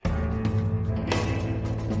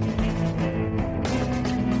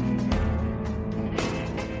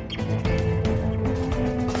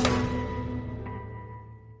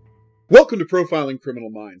Welcome to Profiling Criminal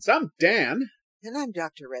Minds. I'm Dan. And I'm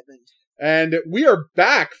Dr. Redmond. And we are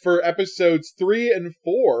back for episodes 3 and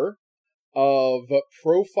 4 of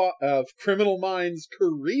Criminal Minds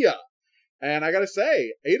Korea. And I gotta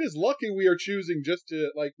say, it is lucky we are choosing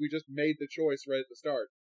we just made the choice right at the start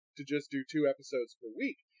to just do 2 episodes per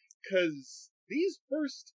week. Because these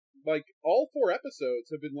first, all 4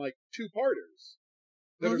 episodes have been 2-parters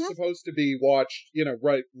that are supposed to be watched,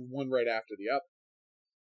 one right after the other.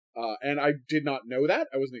 And I did not know that.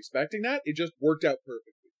 I wasn't expecting that. It just worked out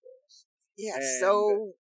perfectly for us. Yeah,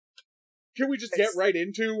 so... Can we just get right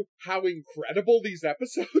into how incredible these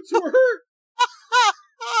episodes were?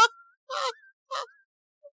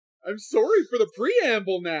 I'm sorry for the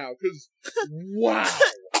preamble now, because, wow.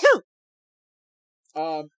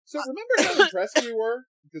 So remember how impressed we were?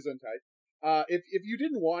 Because I'm tight. If you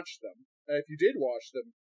didn't watch them, if you did watch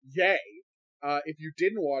them, yay. If you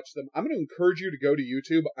didn't watch them, I'm going to encourage you to go to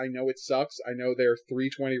YouTube. I know it sucks. I know they're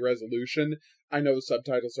 320 resolution. I know the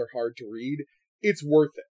subtitles are hard to read. It's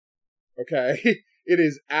worth it. Okay? It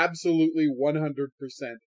is absolutely 100%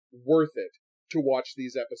 worth it to watch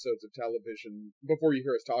these episodes of television before you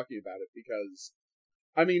hear us talking about it, because,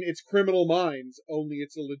 it's Criminal Minds, only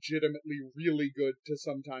it's a legitimately really good to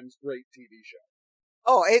sometimes great TV show.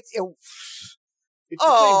 Oh, it's the same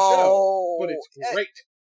show, but it's great.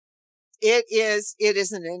 It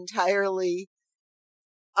is an entirely,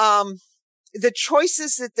 the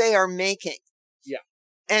choices that they are making. Yeah.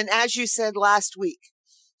 And as you said last week,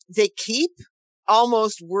 they keep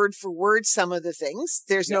almost word for word some of the things.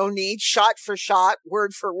 There's no need, shot for shot,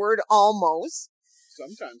 word for word, almost.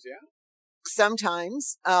 Sometimes, yeah.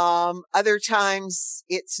 Sometimes. Other times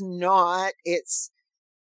it's not.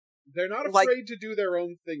 They're not afraid to do their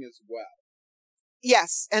own thing as well.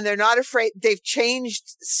 Yes, and they're not afraid. They've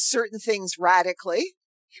changed certain things radically,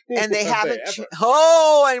 and they haven't.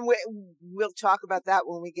 And we'll talk about that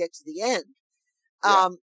when we get to the end. Yeah.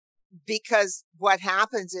 Because what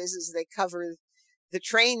happens is they cover the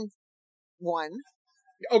train one.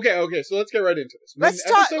 Okay. So let's get right into this. Let's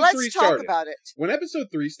talk about it. When episode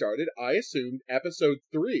 3 started, I assumed episode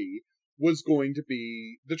 3 was going to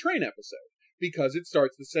be the train episode because it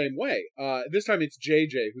starts the same way. This time it's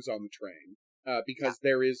JJ who's on the train. Because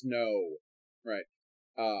there is no, right.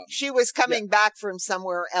 She was coming back from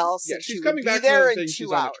somewhere else. Yeah, and she's she coming back there from in she's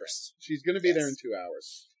 2 hours. She's going to be there in 2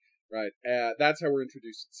 hours. Right. That's how we're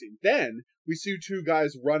introduced to the scene. Then we see 2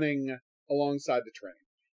 guys running alongside the train.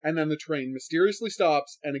 And then the train mysteriously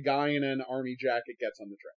stops and a guy in an army jacket gets on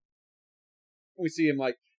the train. We see him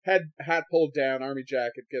hat pulled down, army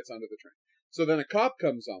jacket, gets onto the train. So then a cop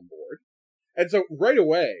comes on board. And so right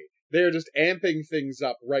away, they're just amping things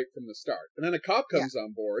up right from the start. And then a cop comes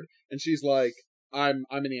on board, and she's like, I'm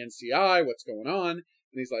in the NCI, what's going on? And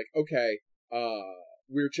he's like, okay,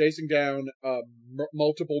 we're chasing down a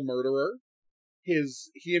multiple murderer. He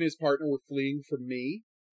and his partner were fleeing from me,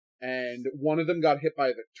 and one of them got hit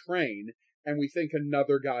by the train, and we think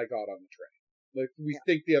another guy got on the train. We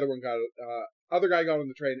think the other guy got on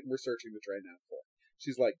the train, and we're searching the train now for him.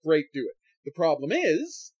 She's like, great, do it. The problem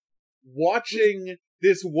is, watching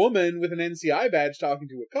this woman with an NCI badge talking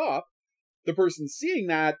to a cop, the person seeing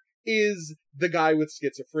that is the guy with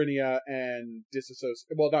schizophrenia and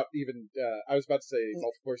disassociation. Well, not even, I was about to say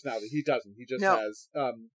multiple personality. He doesn't. He just has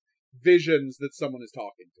visions that someone is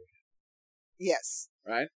talking to him. Yes.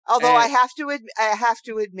 Right? Although I have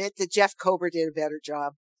to admit that Jeff Kober did a better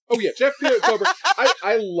job. Oh, yeah, Jeff Kober.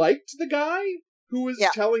 I liked the guy who was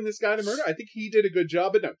telling this guy to murder. I think he did a good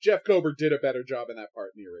job, but no, Jeff Kober did a better job in that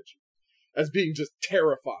part in the original. As being just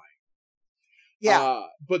terrifying. Yeah.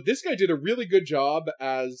 But this guy did a really good job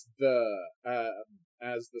as the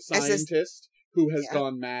scientist who has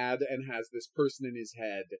gone mad and has this person in his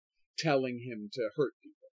head telling him to hurt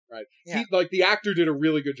people, right? Yeah. The actor did a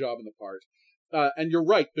really good job in the part. And you're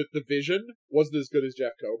right that the vision wasn't as good as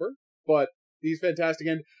Jeff Kober, but he's fantastic.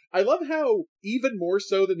 And I love how, even more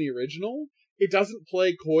so than the original, it doesn't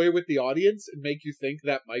play coy with the audience and make you think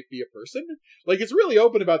that might be a person. It's really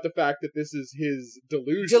open about the fact that this is his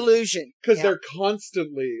delusion. Because they're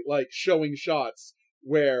constantly, showing shots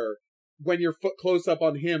where when you're close up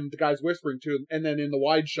on him, the guy's whispering to him, and then in the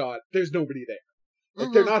wide shot, there's nobody there.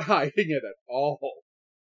 They're not hiding it at all.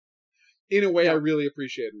 In a way I really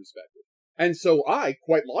appreciate and respected. And so I,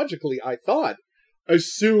 quite logically,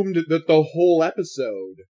 assumed that the whole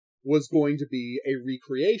episode was going to be a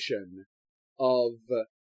recreation of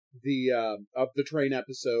the train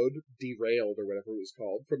episode, Derailed or whatever it was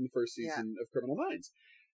called, from the first season of Criminal Minds.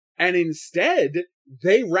 And instead,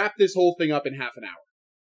 they wrapped this whole thing up in half an hour.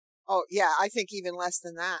 Oh, yeah, I think even less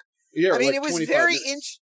than that. Yeah, it was very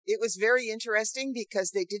It was very interesting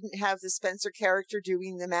because they didn't have the Spencer character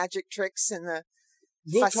doing the magic tricks and the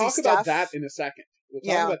We'll fussy talk stuff. about that in a second.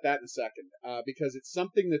 Because it's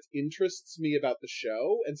something that interests me about the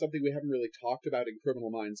show and something we haven't really talked about in Criminal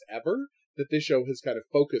Minds ever, that this show has kind of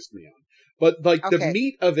focused me on. But like the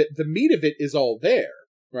meat of it is all there,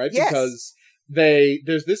 right? Yes. Because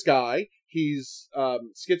there's this guy, he's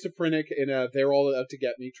schizophrenic in a they're all out to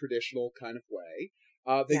get me traditional kind of way.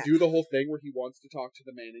 They do the whole thing where he wants to talk to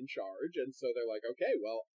the man in charge, and so they're like, okay,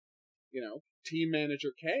 well, team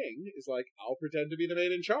manager Kang is like, I'll pretend to be the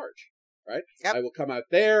man in charge. Right? Yep. I will come out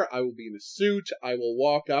there. I will be in a suit. I will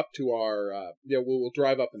walk up to our, we'll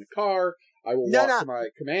drive up in a car. I will walk to my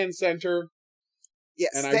command center.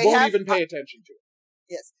 Yes. And I won't even pay attention to it.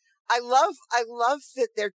 Yes. I love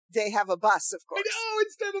that they have a bus, of course. I know,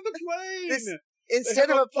 instead of the plane.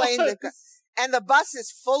 Instead of a plane. And the bus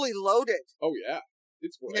is fully loaded. Oh, yeah.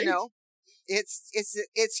 It's great.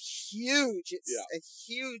 It's huge. It's a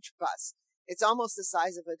huge bus. It's almost the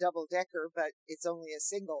size of a double-decker, but it's only a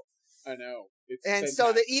single. I know. It's and fantastic.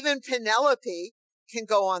 so that even Penelope can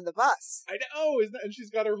go on the bus. I know, isn't it? And she's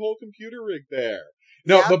got her whole computer rig there.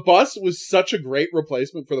 No, the bus was such a great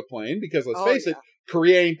replacement for the plane because, let's face it,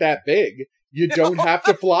 Korea ain't that big. You don't have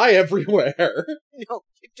to fly everywhere. No,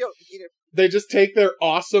 you don't need it. They just take their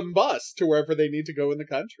awesome bus to wherever they need to go in the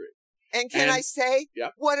country. And I say,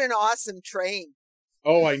 what an awesome train.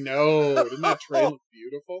 Oh, I know. Didn't that train look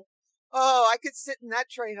beautiful? Oh, I could sit in that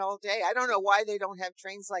train all day. I don't know why they don't have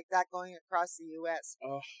trains like that going across the U.S.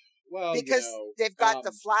 Oh, well, because they've got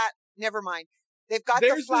the flat. Never mind. They've got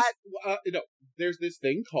the flat. There's this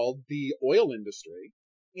thing called the oil industry.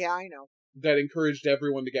 Yeah, I know. That encouraged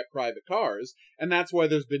everyone to get private cars, and that's why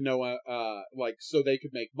there's been no so they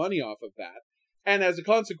could make money off of that. And as a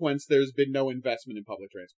consequence, there's been no investment in public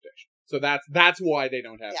transportation. So that's why they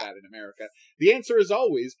don't have that in America. The answer is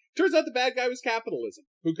always, turns out the bad guy was capitalism.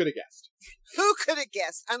 Who could have guessed? Who could have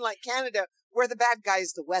guessed? Unlike Canada, where the bad guy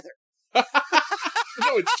is the weather.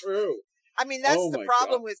 No, it's true. I mean, that's the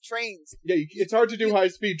problem with trains. Yeah, it's hard to do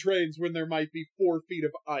high-speed trains when there might be 4 feet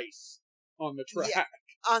of ice on the track. Yeah,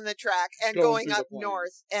 on the track and going up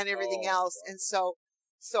north and everything else. God. And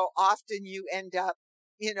so often you end up,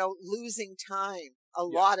 losing time, a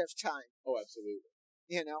lot of time. Oh, absolutely.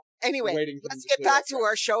 Anyway, let's get back to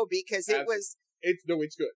our show because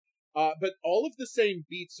it's good. But all of the same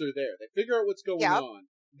beats are there. They figure out what's going on.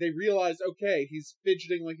 They realize, okay, he's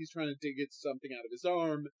fidgeting like he's trying to dig something out of his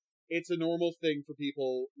arm. It's a normal thing for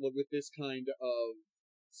people with this kind of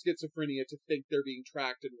schizophrenia to think they're being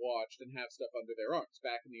tracked and watched and have stuff under their arms.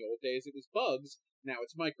 Back in the old days, it was bugs. Now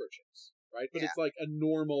it's microchips, right? But it's like a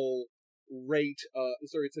normal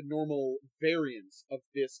it's a normal variance of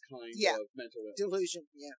this kind of mental illness. Delusion,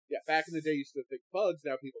 Yeah, back in the day, you used to think bugs,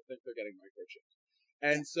 now people think they're getting microchipped.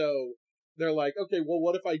 And so they're like, okay, well,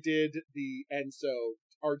 what if I did and so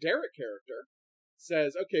our Derek character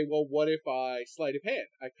says, okay, well, what if I sleight of hand?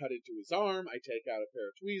 I cut into his arm, I take out a pair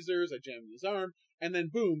of tweezers, I jam in his arm, and then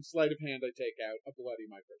boom, sleight of hand, I take out a bloody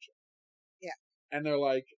microchip. Yeah. And they're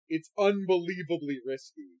like, it's unbelievably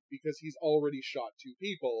risky because he's already shot 2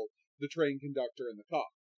 people, the train conductor and the cop,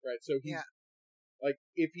 right? So like,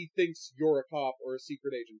 if he thinks you're a cop or a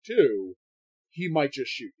secret agent too, he might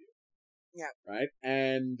just shoot you. Yeah. Right?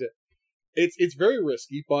 And it's very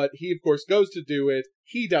risky, but he, of course, goes to do it.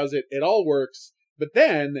 He does it. It all works. But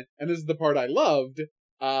then, and this is the part I loved,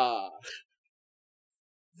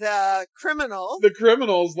 the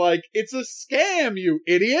criminal's like, it's a scam, you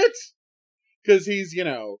idiot! Because he's,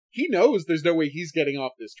 he knows there's no way he's getting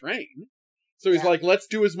off this train. So he's like, let's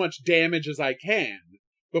do as much damage as I can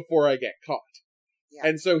before I get caught. Yeah.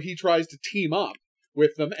 And so he tries to team up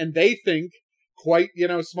with them, and they think quite,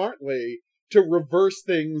 smartly to reverse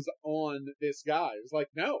things on this guy. It's like,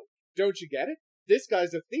 no, don't you get it? This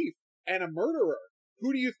guy's a thief and a murderer.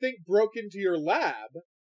 Who do you think broke into your lab?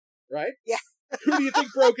 Right? Yeah. Who do you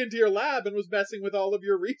think broke into your lab and was messing with all of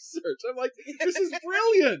your research? I'm like, this is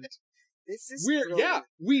brilliant. This is brilliant. Yeah,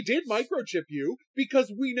 we did microchip you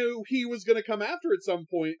because we knew he was going to come after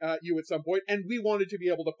you at some point, and we wanted to be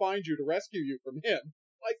able to find you to rescue you from him.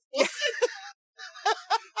 Like, what?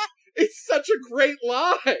 It's such a great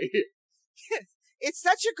lie. It's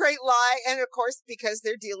such a great lie, and of course, because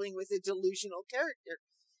they're dealing with a delusional character,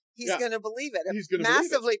 he's going to believe it. He's going to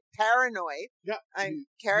massively paranoid. Yeah,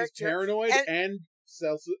 character. He's paranoid and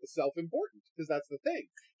self-important, because that's the thing.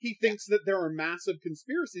 He thinks that there are massive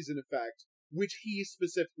conspiracies in effect, which he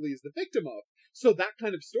specifically is the victim of. So that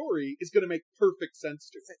kind of story is going to make perfect sense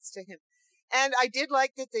to him. And I did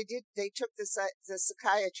like that they took the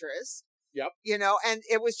psychiatrist. Yep. And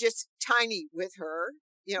it was just tiny with her.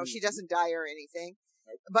 She doesn't die or anything.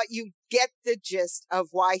 Nope. but you get the gist of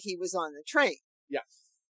why he was on the train. Yeah.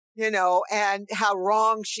 And how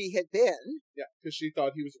wrong she had been. Yeah, because she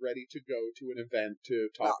thought he was ready to go to an event to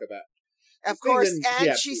talk about. Of course,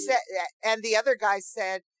 and she said, and the other guy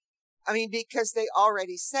said, because they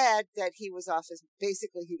already said that he was off his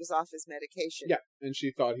medication. Yeah, and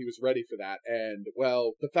she thought he was ready for that. And,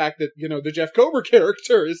 well, the fact that, the Jeff Kober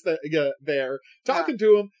character is there talking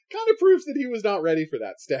to him kind of proves that he was not ready for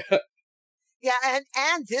that step. Yeah,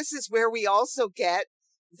 and this is where we also get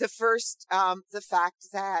the first, the fact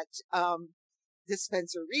that the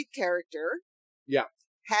Spencer Reid character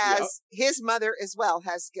has his mother as well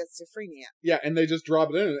has schizophrenia. Yeah, and they just drop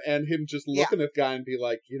it in, and him just looking at the guy and be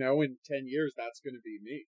like, in 10 years, that's going to be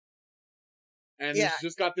me. And he's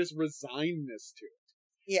just got this resignedness to it.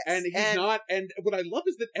 Yes. And he's not, and what I love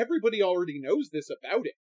is that everybody already knows this about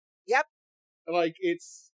him. Yep. Like,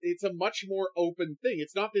 it's a much more open thing.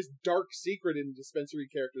 It's not this dark secret in the Spencer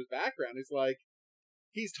Reid character's background. It's like,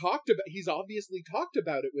 he's obviously talked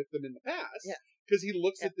about it with them in the past. Yeah. Because he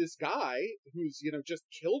looks at this guy who's, just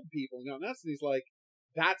killed people and he's like,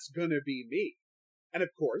 that's gonna be me. And of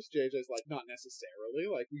course, JJ's like, not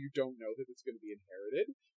necessarily. Like, you don't know that it's gonna be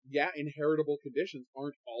inherited. Yeah, inheritable conditions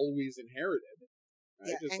aren't always inherited. Right?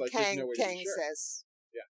 Yeah, just and like, Kang sure. says,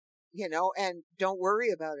 and don't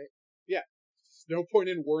worry about it. Yeah. There's no point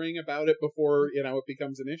in worrying about it before, it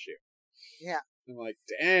becomes an issue. Yeah. I'm like,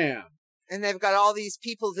 damn. And they've got all these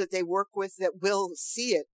people that they work with that will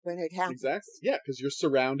see it when it happens. Exactly. Yeah, because you're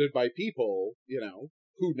surrounded by people,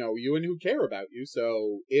 who know you and who care about you.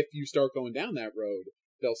 So if you start going down that road,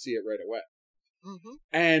 they'll see it right away. Mm-hmm.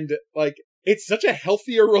 And, it's such a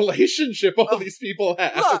healthier relationship all these people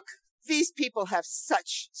have. Look, these people have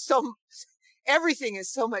everything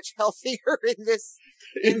is so much healthier in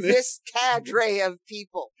this cadre of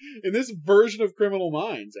people. In this version of Criminal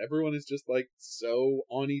Minds, everyone is just so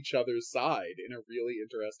on each other's side in a really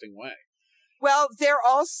interesting way. Well, they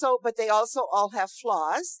also all have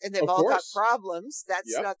flaws and they've all got problems.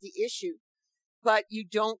 That's not the issue. But you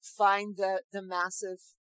don't find the massive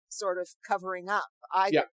sort of covering up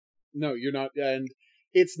either. Yeah. No, you're not. And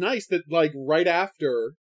it's nice that right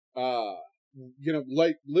after,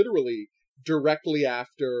 literally directly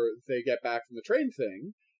after they get back from the train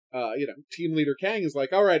thing, team leader Kang is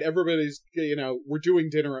like, all right, everybody's, we're doing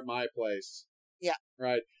dinner at my place. Yeah.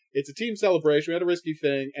 Right. It's a team celebration. We had a risky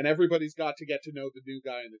thing, and everybody's got to get to know the new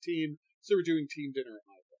guy in the team. So we're doing team dinner at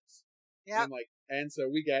my place. Yeah. And so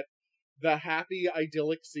we get the happy,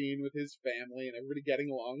 idyllic scene with his family and everybody getting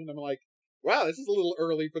along. And I'm like, wow, this is a little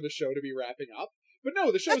early for the show to be wrapping up. But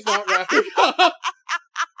no, the show's not wrapping up.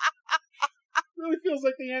 Really feels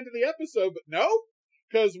like the end of the episode, but no,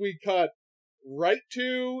 because we cut right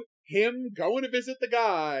to him going to visit the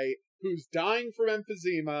guy who's dying from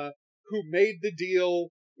emphysema, who made the deal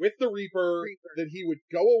with the Reaper that he would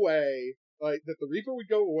go away, that the Reaper would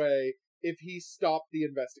go away if he stopped the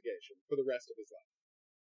investigation for the rest of his life.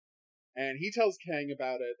 And he tells Kang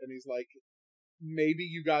about it, and he's like, maybe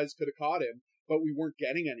you guys could have caught him, but we weren't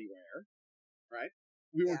getting anywhere, right?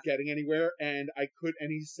 We weren't getting anywhere, and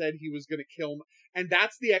he said he was going to kill, and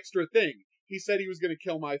that's the extra thing. He said he was going to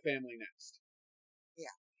kill my family next.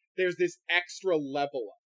 Yeah. There's this extra level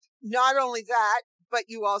of it. Not only that, but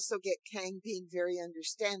you also get Kang being very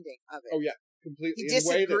understanding of it. Oh, yeah, completely. He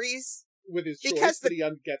disagrees. With his choice, but he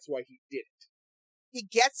gets why he did it. He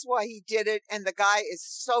gets why he did it, and the guy is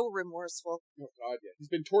so remorseful. Oh, God, yeah. He's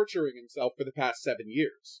been torturing himself for the past 7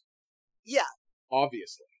 years. Yeah.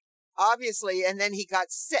 Obviously, and then he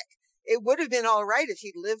got sick. It would have been all right if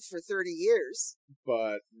he'd lived for 30 years.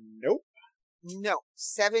 But nope. No,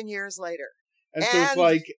 7 years later. And so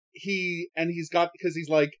it's because he's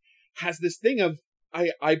has this thing of,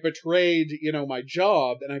 I betrayed, my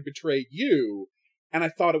job, and I betrayed you, and I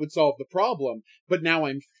thought it would solve the problem, but now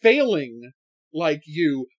I'm failing like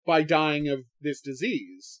you by dying of this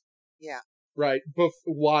disease. Yeah. Right?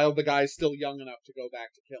 While the guy's still young enough to go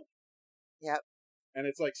back to kill him. Yep. And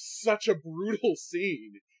it's such a brutal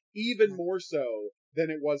scene, even more so than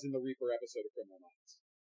it was in the Reaper episode of Criminal Minds.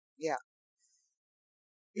 Yeah.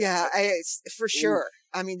 Yeah, it's for sure.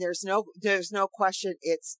 I mean, there's no question.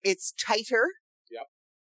 It's tighter.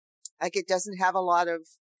 Yep. It doesn't have a lot of,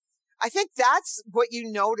 I think that's what you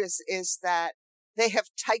notice is that they have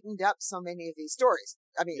tightened up so many of these stories.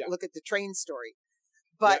 I mean, look at the train story,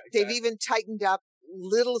 but they've even tightened up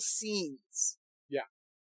little scenes. Yeah.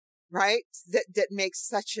 Right? That makes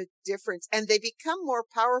such a difference. And they become more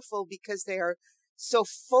powerful because they are so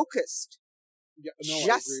focused. Yeah, no,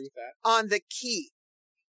 just I agree with that. On the key.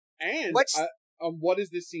 And what is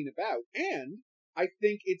this scene about? And I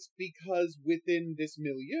think it's because within this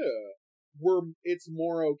milieu, it's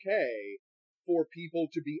more okay for people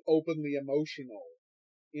to be openly emotional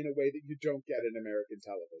in a way that you don't get in American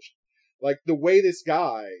television. Like, the way this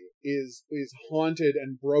guy is haunted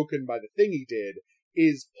and broken by the thing he did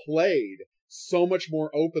is played so much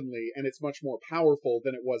more openly, and it's much more powerful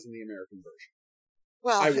than it was in the American version.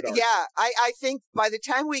 Well, yeah, I think by the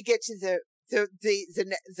time we get to the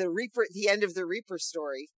Reaper, the end of the Reaper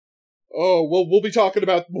story. Oh, well, we'll be talking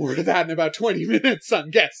about more of that in about 20 minutes,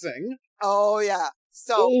 I'm guessing. Oh, yeah.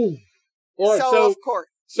 So, all right, so of course.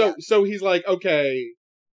 So he's like, okay,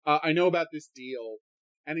 I know about this deal.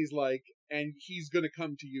 And he's like, and he's going to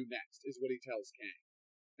come to you next, is what he tells Kang.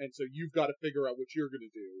 And so you've got to figure out what you're going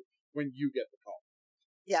to do when you get the call.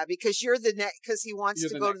 Yeah, because you're because he wants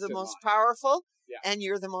to go to the most powerful, and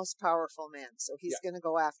you're the most powerful man. So he's going to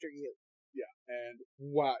go after you. Yeah, and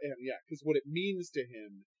wow, because what it means to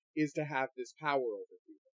him is to have this power over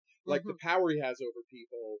people. Like, the power he has over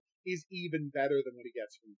people is even better than what he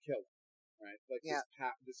gets from killing, right? Like,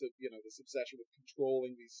 this obsession with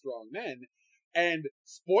controlling these strong men. And,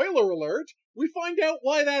 spoiler alert, we find out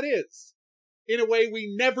why that is. In a way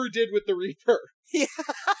we never did with the Reaper. Yeah.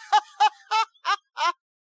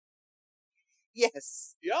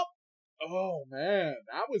 Yes. Yep. Oh, man,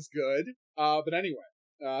 that was good. But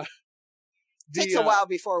anyway. Takes a while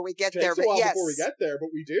before we get there, but yes. Before we get there,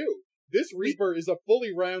 but we do. This Reaper is a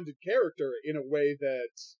fully rounded character in a way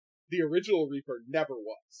that the original Reaper never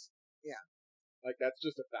was. Yeah. Like, that's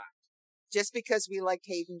just a fact. Just because we liked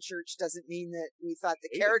Hayden Church doesn't mean that we thought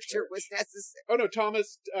the character was necessary. Oh, no,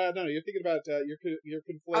 Thomas, no, you're thinking about, you're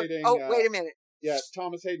conflating. Oh, wait a minute. Yeah,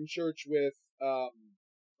 Thomas Hayden Church with, oh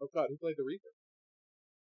God, who played the Reaper?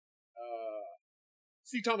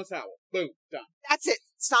 C. Thomas Howell. Boom, done. That's it.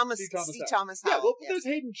 C. Thomas Howell. Yeah, well, there's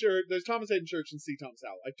Hayden Church, there's Thomas Hayden Church and C. Thomas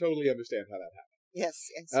Howell. I totally understand how that happened.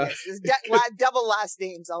 Yes. Double last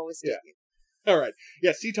names always get you. All right.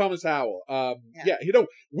 Yeah, C. Thomas Howell.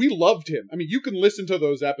 We loved him. I mean, you can listen to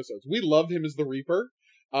those episodes. We loved him as the Reaper.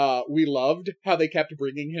 We loved how they kept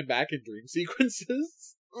bringing him back in dream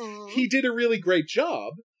sequences. Mm-hmm. He did a really great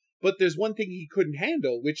job, but there's one thing he couldn't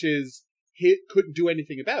handle, which is he couldn't do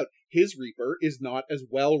anything about. His Reaper is not as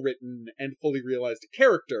well written and fully realized a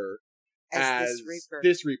character as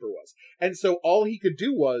this Reaper was. And so all he could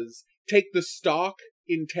do was take the stock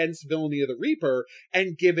intense villainy of the Reaper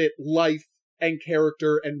and give it life and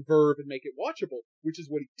character and verve and make it watchable, which is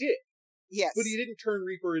what he did. Yes. But he didn't turn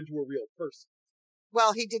Reaper into a real person.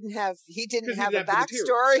 Well, he didn't have a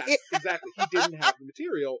backstory. Exactly. He didn't have the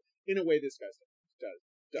material in a way this guy does.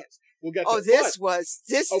 Yes. We'll get to this.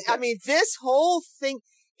 I mean, this whole thing,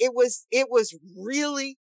 it was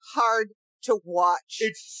really hard to watch.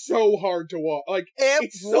 It's so hard to watch. Like,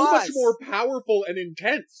 it's so much more powerful and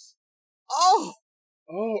intense. Oh,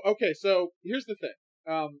 okay. So here's the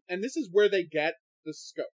thing. And this is where they get the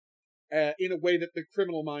scope, in a way that the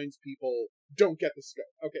Criminal Minds people don't get the scope.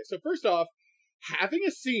 Okay, so first off, having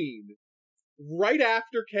a scene right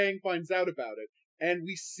after Kang finds out about it, and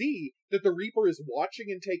we see that the Reaper is watching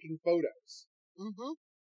and taking photos. Mm-hmm.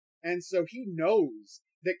 And so he knows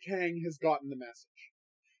that Kang has gotten the message.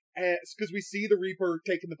 Because we see the Reaper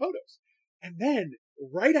taking the photos. And then,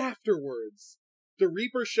 right afterwards, the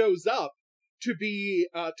Reaper shows up to be,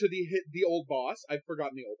 to the old boss. I've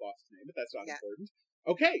forgotten the old boss's name, but that's not important.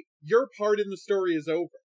 Okay, your part in the story is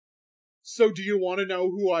over. So do you want to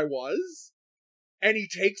know who I was? And he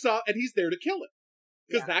takes off, and he's there to kill him.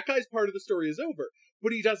 Because that guy's part of the story is over.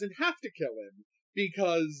 But he doesn't have to kill him,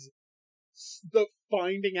 because the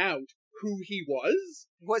finding out who he was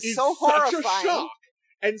is so horrifying. Such a shock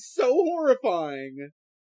and so horrifying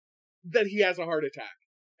that he has a heart attack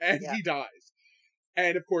and he dies.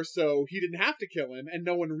 And of course, so he didn't have to kill him, and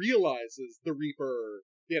no one realizes the Reaper,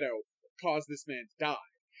 caused this man to die.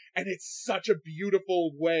 And it's such a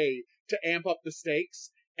beautiful way to amp up the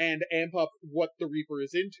stakes and amp up what the Reaper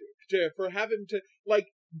is into. For have him to,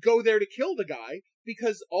 go there to kill the guy,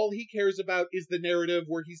 because all he cares about is the narrative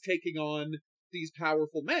where he's taking on these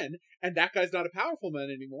powerful men, and that guy's not a powerful man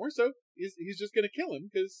anymore, so he's just going to kill him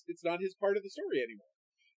because it's not his part of the story animiore.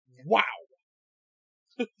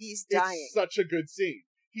 Wow. He's dying. It's such a good scene.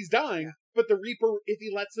 He's dying, but the Reaper, if he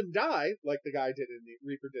lets him die, like the guy did in the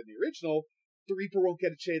Reaper did in the original, the Reaper won't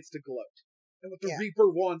get a chance to gloat. And what the Reaper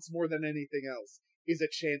wants more than anything else is a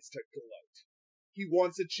chance to gloat. He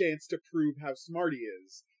wants a chance to prove how smart he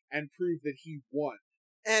is and prove that he won.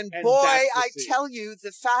 And boy, I tell you,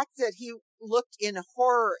 the fact that he looked in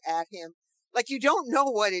horror at him, like you don't know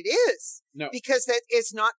what it is. No. Because that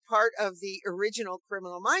is not part of the original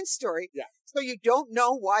Criminal Minds story. Yeah. So you don't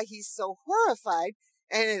know why he's so horrified.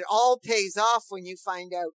 And it all pays off when you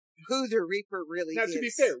find out who the Reaper really now, is. to be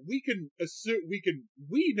fair, we can assume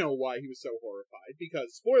we know why he was so horrified,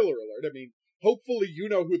 because spoiler alert. I mean, hopefully you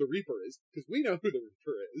know who the Reaper is, because we know who the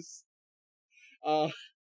Reaper is.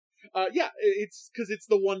 Yeah, it's because it's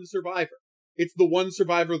the one survivor. It's the one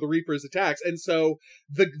survivor of the Reaper's attacks, and so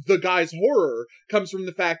the guy's horror comes from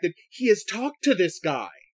the fact that he has talked to this guy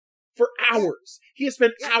for hours. He has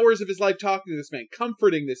spent hours of his life talking to this man,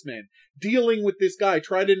 comforting this man, dealing with this guy,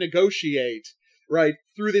 trying to negotiate, right,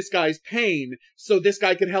 through this guy's pain, so this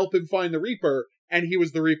guy can help him find the Reaper, and he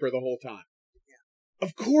was the Reaper the whole time. Yeah.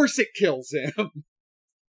 Of course it kills him.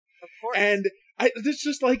 Of course. And it's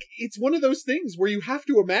just like, it's one of those things where you have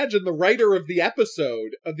to imagine the writer of the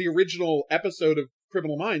episode, of the original episode of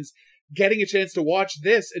Criminal Minds, getting a chance to watch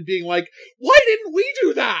this and being like, why didn't we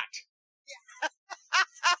do that?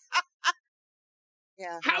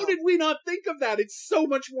 Yeah. How did we not think of that? It's so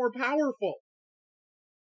much more powerful.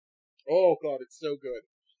 Oh god, it's so good.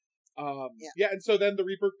 Yeah, and so then the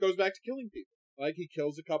Reaper goes back to killing people. Like, he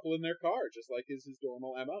kills a couple in their car, just like is his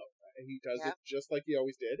normal MO. He does it just like he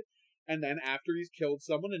always did. And then after he's killed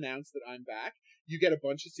someone, announced that I'm back, you get a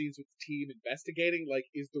bunch of scenes with the team investigating, like,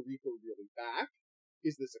 is the Reaper really back?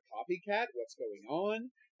 Is this a copycat? What's going on?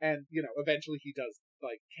 And, you know, eventually he does,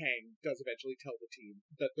 like, Kang does eventually tell the team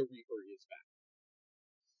that the Reaper is back.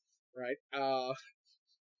 Right?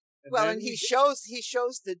 And he shows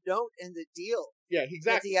the note and the deal. Yeah,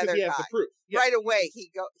 exactly. The other he has guy. the proof. Yeah. Right away,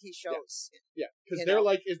 he shows. Yeah, because they're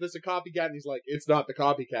like, "Is this a copycat?" And he's like, "It's not the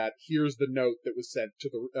copycat. Here's the note that was sent to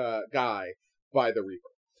the guy by the Reaper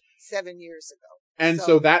 7 years ago." And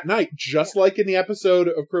so that night, just like in the episode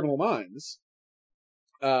of Criminal Minds,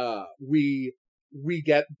 we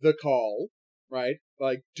get the call, right?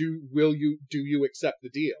 Like, do you accept the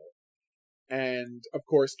deal? And of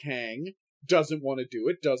course, Kang doesn't want to do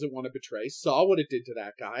it, doesn't want to betray, saw what it did to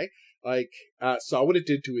that guy, saw what it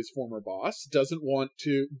did to his former boss, doesn't want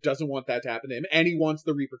that to happen to him, and he wants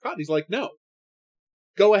the Reaper caught. He's like, no,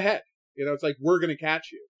 go ahead. You know, it's like, we're going to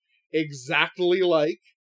catch you. Exactly like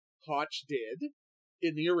Hotch did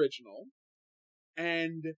in the original.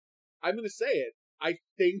 And I'm going to say it, I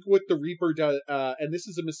think what the Reaper does, and this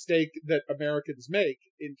is a mistake that Americans make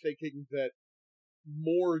in thinking that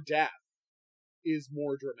more death is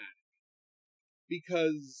more dramatic.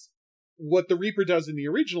 Because what the Reaper does in the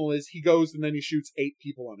original is he goes and then he shoots 8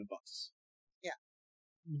 people on a bus. Yeah.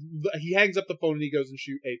 He hangs up the phone and he goes and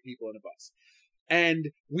shoots 8 people on a bus.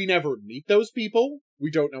 And we never meet those people.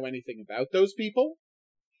 We don't know anything about those people.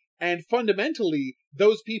 And fundamentally,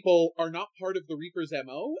 those people are not part of the Reaper's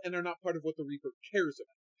MO and are not part of what the Reaper cares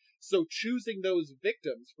about. So choosing those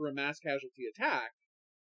victims for a mass casualty attack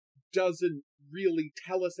doesn't really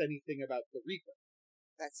tell us anything about the Reaper.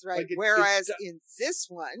 That's right. Like whereas in this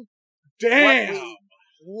one, damn,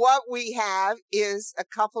 what we have is a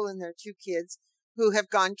couple and their 2 kids who have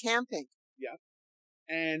gone camping. Yeah.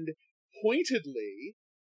 And pointedly,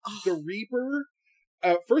 the Reaper,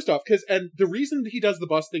 first off, and the reason he does the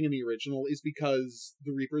bus thing in the original is because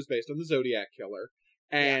the Reaper is based on the Zodiac Killer,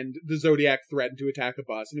 and the Zodiac threatened to attack a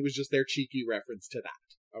bus, and it was just their cheeky reference to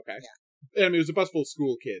that. Okay. Yeah. I mean, it was a bus full of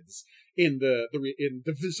school kids in the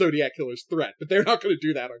Zodiac Killer's threat, but they're not going to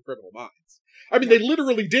do that on Criminal Minds. I mean, they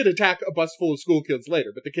literally did attack a bus full of school kids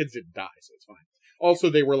later, but the kids didn't die, so it's fine.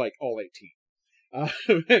 Also, they were like all 18.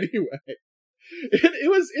 Anyway,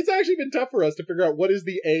 it's actually been tough for us to figure out what is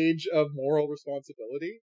the age of moral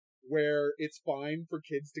responsibility where it's fine for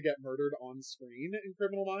kids to get murdered on screen in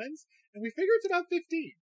Criminal Minds, and we figure it's about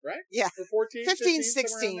 15. Right? Yeah. Or 14, 15, 16.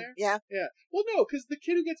 16. Yeah. Yeah. Well, no, because the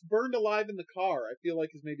kid who gets burned alive in the car, I feel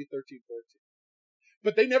like is maybe 13, 14.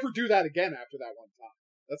 But they never do that again after that one time.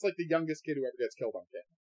 That's like the youngest kid who ever gets killed on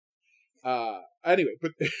camera. Anyway,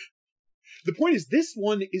 but the point is this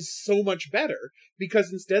one is so much better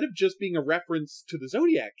because instead of just being a reference to the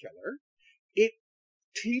Zodiac Killer, it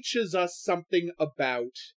teaches us something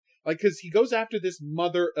about, like, because he goes after this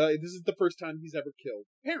mother, this is the first time he's ever killed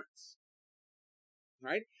parents.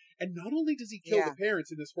 Right? And not only does he kill the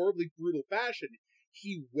parents in this horribly brutal fashion,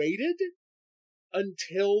 he waited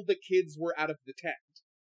until the kids were out of the tent.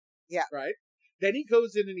 Yeah. Right? Then he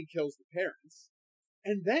goes in and he kills the parents.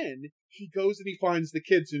 And then he goes and he finds the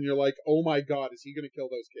kids and you're like, oh my god, is he going to kill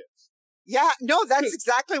those kids? Yeah, no, that's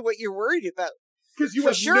exactly what you're worried about. Because you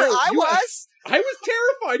For sure, I was. I was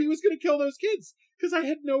terrified he was going to kill those kids. Because I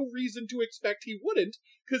had no reason to expect he wouldn't.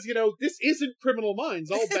 Because, you know, this isn't Criminal Minds.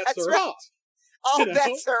 All bets are off. All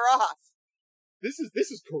bets are off. This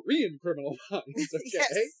is Korean Criminal Minds, okay? Yes.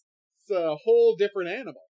 It's a whole different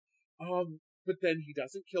animal. But then he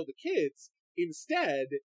doesn't kill the kids. Instead,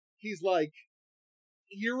 he's like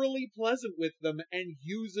eerily pleasant with them and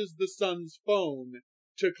uses the son's phone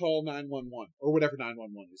to call 911 or whatever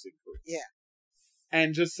 911 is in Korea. Yeah.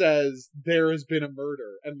 And just says there has been a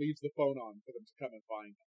murder and leaves the phone on for them to come and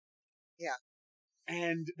find them. Yeah.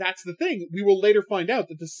 And that's the thing. We will later find out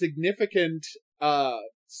that the significant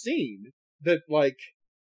scene that like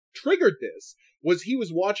triggered this was he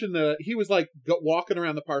was walking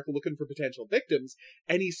around the park looking for potential victims,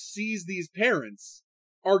 and he sees these parents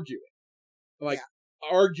arguing.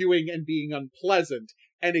 Arguing and being unpleasant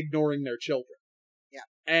and ignoring their children. Yeah.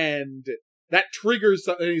 And that triggers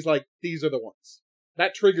something, and he's like, these are the ones.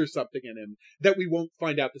 That triggers something in him that we won't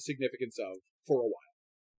find out the significance of for a while.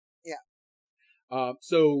 Yeah.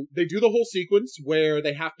 So they do the whole sequence where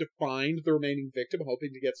they have to find the remaining victim,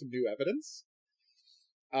 hoping to get some new evidence.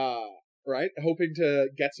 Right? Hoping to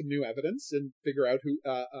get some new evidence and figure out who,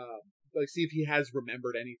 see if he has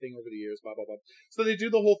remembered anything over the years, blah, blah, blah. So they do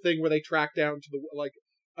the whole thing where they track down to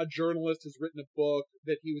a journalist has written a book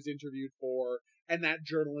that he was interviewed for, and that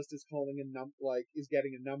journalist is calling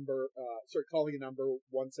calling a number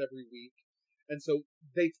once every week. And so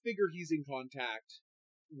they figure he's in contact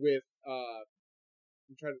with,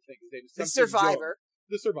 I'm trying to think, his name is the survivor.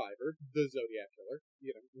 The survivor, the Zodiac killer,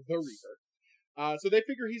 the Reaper. So they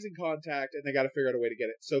figure he's in contact, and they got to figure out a way to get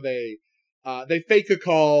it. So they fake a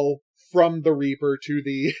call from the Reaper to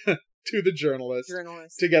the to the journalist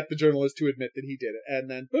to get the journalist to admit that he did it, and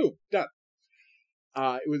then boom, done.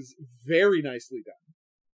 It was very nicely done.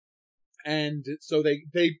 And so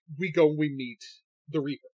we meet the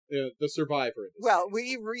Reaper, the survivor.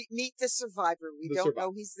 We meet the survivor. We don't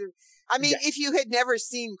know he's the. I mean, if you had never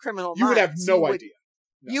seen Criminal Minds, you would have no idea.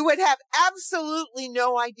 No. You would have absolutely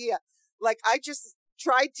no idea. Like, I just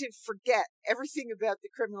tried to forget everything about the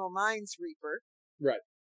Criminal Minds Reaper. Right.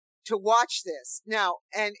 To watch this. Now,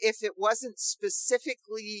 and if it wasn't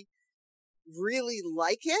specifically really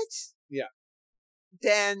like it. Yeah.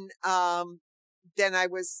 Then I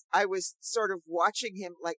was sort of watching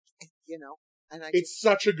him and it's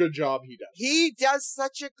such a good job he does. He does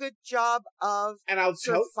such a good job of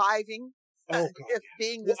surviving.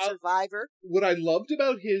 Being the survivor. What I loved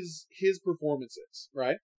about his performances,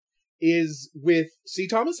 right, is with C.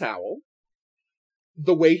 Thomas Howell,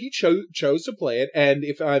 the way he chose to play it, and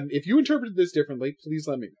if you interpreted this differently, please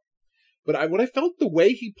let me know. But what I felt the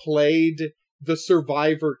way he played the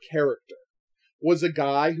survivor character was a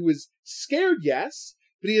guy who is scared, yes,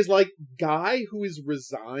 but he is guy who is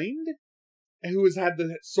resigned and who has had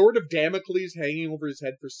the sword of Damocles hanging over his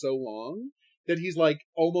head for so long that he's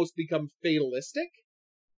almost become fatalistic.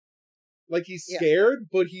 He's scared,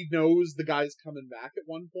 but he knows the guy's coming back at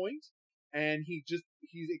one point, and he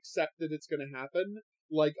accepted it's going to happen.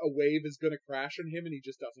 A wave is going to crash on him, and he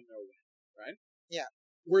just doesn't know when, right? Yeah.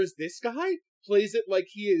 Whereas this guy plays it like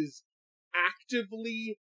he is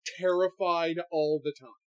actively terrified all the time.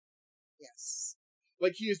 Yes.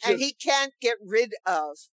 He is just... And he can't get rid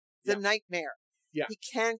of the nightmare. Yeah. He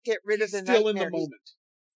can't get rid of the still nightmare. In the moment.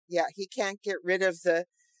 He can't get rid of the...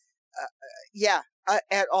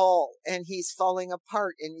 at all. And he's falling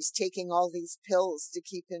apart, and he's taking all these pills to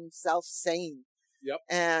keep himself sane. Yep.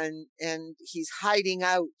 And he's hiding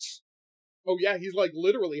out. Oh yeah, he's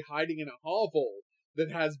literally hiding in a hovel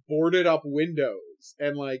that has boarded up windows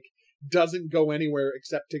and doesn't go anywhere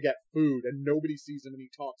except to get food, and nobody sees him, and he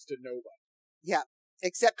talks to nobody. Yeah,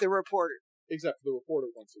 except the reporter. Except for the reporter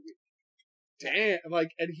once a week. Damn,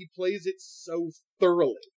 and he plays it so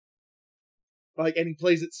thoroughly. And he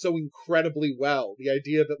plays it so incredibly well. The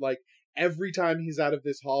idea that every time he's out of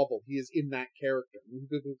this hovel, he is in that character. When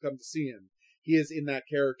people come to see him, he is in that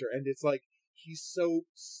character, and it's he's so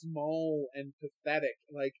small and pathetic.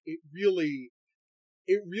 It really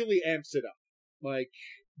amps it up.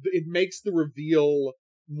 It makes the reveal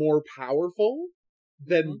more powerful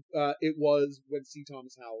than it was when C.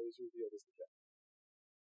 Thomas Howell was revealed as the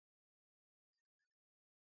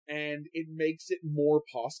villain. And it makes it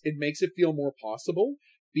it makes it feel more possible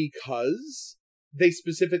because they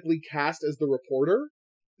specifically cast as the reporter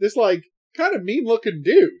this kind of mean looking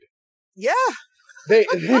dude. Yeah.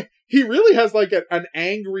 He really has an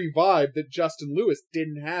angry vibe that Justin Lewis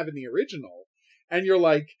didn't have in the original. And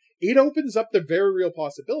you're it opens up the very real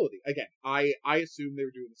possibility. Again, I assume they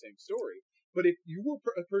were doing the same story. But if you were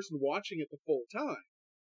a person watching it the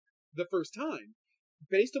first time,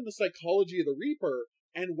 based on the psychology of the Reaper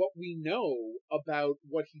and what we know about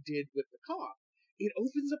what he did with the cop, it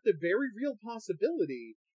opens up the very real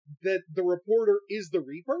possibility that the reporter is the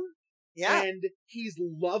Reaper. Yeah. And he's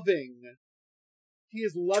loving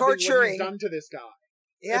torturing what he's done to this guy.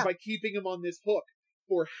 Yeah. And by keeping him on this hook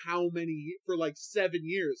for 7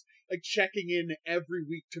 years, checking in every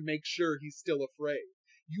week to make sure he's still afraid.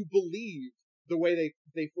 You believe the way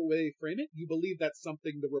the way they frame it, you believe that's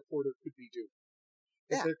something the reporter could be doing.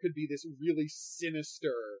 That there could be this really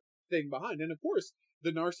sinister thing behind. And of course,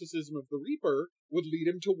 the narcissism of the Reaper would lead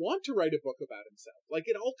him to want to write a book about himself. Like,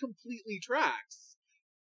 it all completely tracks.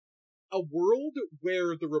 A world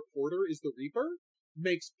where the reporter is the Reaper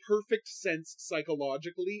makes perfect sense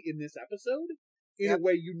psychologically in this episode in a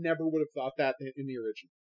way you never would have thought that in the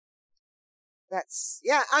original. I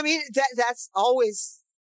mean, that's always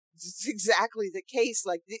exactly the case.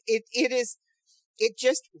 Like, it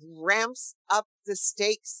just ramps up the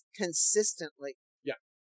stakes consistently.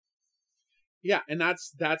 Yeah, and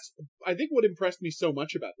that's I think what impressed me so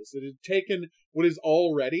much about this. It had taken what is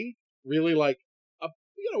already really like a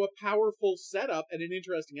powerful setup and an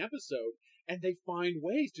interesting episode, and they find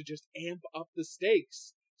ways to just amp up the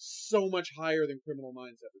stakes so much higher than Criminal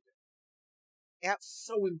Minds ever did. Yep.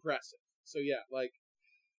 So impressive. So yeah, like,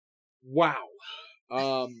 wow.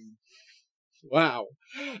 Wow.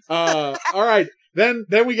 All right. Then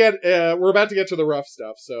we get, we're about to get to the rough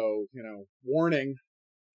stuff. So, warning.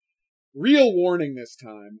 Real warning this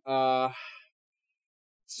time.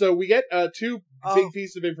 So we get two big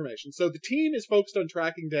pieces of information. So the team is focused on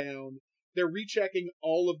tracking down, they're rechecking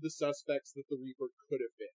all of the suspects that the Reaper could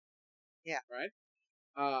have been. Yeah. Right?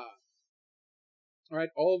 All right,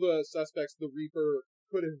 all the suspects the Reaper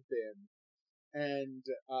could have been. And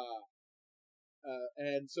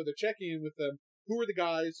so they're checking in with them. Who are the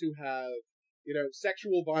guys who have,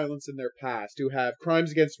 sexual violence in their past, who have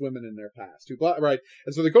crimes against women in their past, right?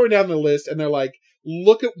 And so they're going down the list and they're like,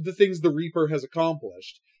 look at the things the Reaper has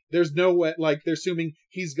accomplished. There's no way, like, they're assuming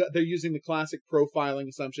they're using the classic profiling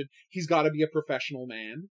assumption. He's got to be a professional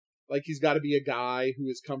man. Like, he's got to be a guy who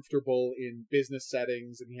is comfortable in business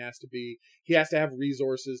settings, and he has to have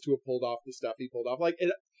resources to have pulled off the stuff he pulled off. Like,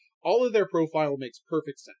 all of their profile makes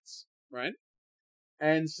perfect sense, right?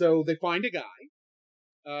 And so they find a guy.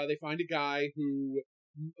 They find a guy who,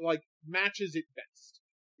 like, matches it best.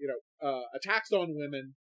 Attacks on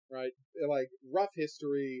women, right? Like, rough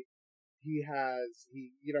history. He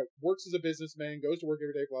works as a businessman, goes to work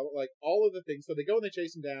every day, blah, blah, like, all of the things. So they go and they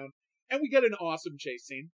chase him down, and we get an awesome chase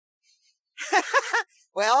scene.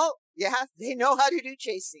 Well, yeah, they know how to do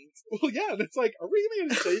chase scenes. Well, yeah, and it's like, are we going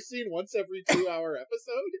to get a chase scene once every 2-hour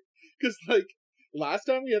episode? Because, like, last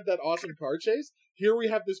time we had that awesome car chase. Here we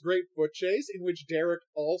have this great foot chase in which Derek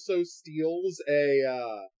also steals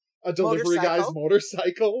a delivery guy's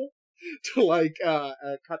motorcycle to, like,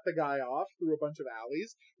 cut the guy off through a bunch of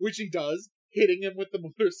alleys, which he does, hitting him with the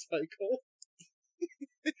motorcycle.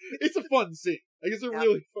 It's a fun scene. Like, it's a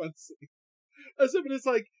really fun scene. But it's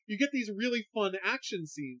like, you get these really fun action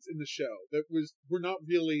scenes in the show that were not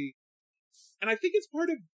really, and I think it's part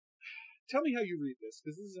of, tell me how you read this,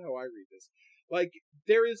 because this is how I read this. Like,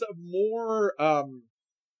 there is a more, I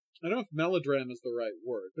don't know if melodrama is the right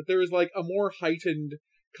word, but there is, like, a more heightened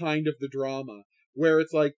kind of the drama, where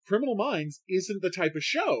it's like, Criminal Minds isn't the type of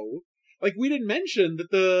show, like, we didn't mention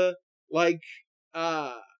that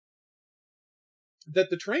that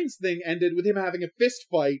the trains thing ended with him having a fist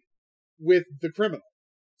fight with the criminal.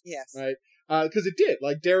 Yes. Right? Because it did.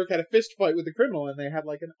 Like, Derek had a fist fight with the criminal, and they had,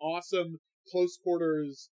 like, an awesome close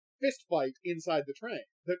quarters fist fight inside the train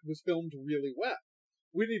that was filmed really well.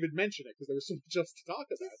 We didn't even mention it because there was so much else to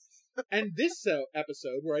talk about. And this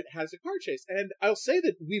episode, where it has a car chase, and I'll say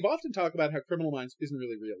that we've often talked about how Criminal Minds isn't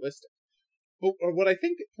really realistic. But what I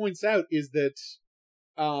think it points out is that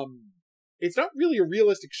it's not really a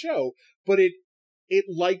realistic show, but it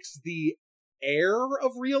likes the air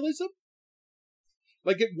of realism.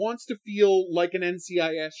 Like, it wants to feel like an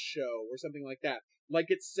NCIS show or something like that. Like,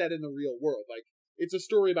 it's set in the real world. Like, it's a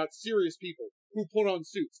story about serious people who put on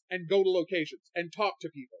suits and go to locations and talk to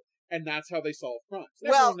people. And that's how they solve crimes.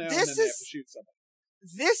 Well, they have to shoot somebody.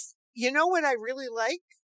 This, you know what I really like?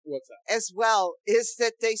 What's that? As well, is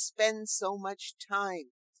that they spend so much time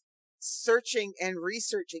searching and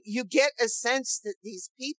researching. You get a sense that these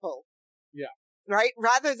people, right,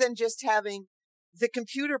 rather than just having the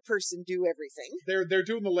computer person do everything, they're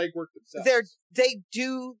doing the legwork themselves. They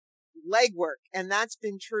do legwork, and that's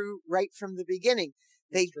been true right from the beginning.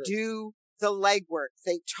 They do the legwork.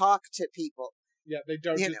 They talk to people. Yeah, they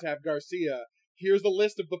don't just have Garcia. Here's the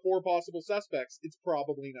list of the 4 possible suspects. It's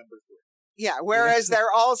probably number 3. Yeah, whereas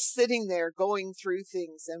they're all sitting there going through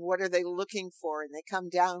things, and what are they looking for? And they come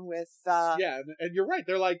down with... Yeah, and you're right.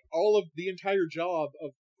 They're like, all of the entire job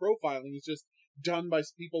of profiling is just done by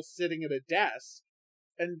people sitting at a desk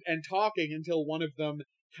and talking until one of them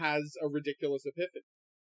has a ridiculous epiphany.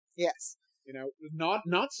 Yes.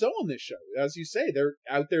 Not so on this show. As you say, they're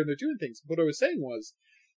out there and they're doing things. What I was saying was,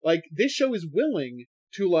 like, this show is willing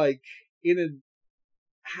to, like,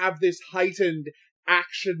 have this heightened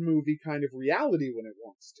action movie kind of reality when it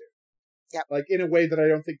wants to. Yep. Like, in a way that I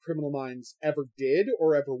don't think Criminal Minds ever did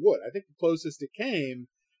or ever would. I think the closest it came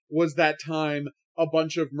was that time a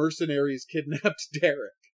bunch of mercenaries kidnapped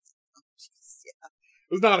Derek. Yeah.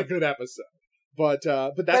 It was not a good episode. But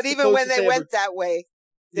that's But even when they went that way,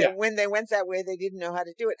 Yeah. when they went that way, they didn't know how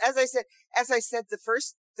to do it. As I said, the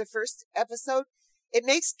first episode, it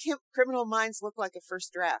makes Criminal Minds look like a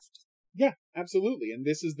first draft. Yeah, absolutely. And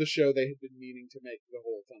this is the show they had been meaning to make the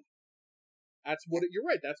whole time. That's what you're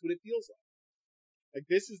right. That's what it feels like. Like,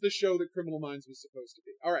 this is the show that Criminal Minds was supposed to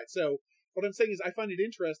be. All right. So what I'm saying is I find it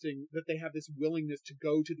interesting that they have this willingness to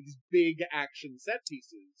go to these big action set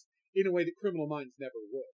pieces in a way that Criminal Minds never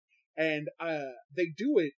would. And they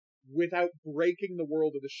do it without breaking the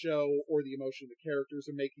world of the show or the emotion of the characters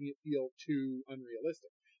or making it feel too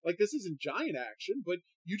unrealistic. Like, this isn't giant action, but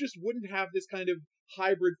you just wouldn't have this kind of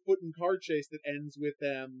hybrid foot and car chase that ends with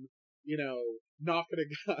them, knocking a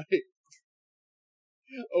guy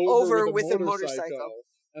over with a motorcycle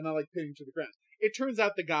and then, like, pinning to the ground. It turns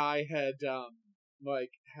out the guy had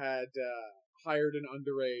hired an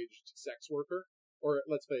underage sex worker, or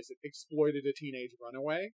let's face it, exploited a teenage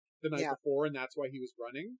runaway the night before, and that's why he was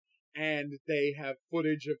running. And they have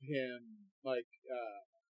footage of him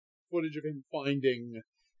finding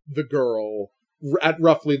the girl at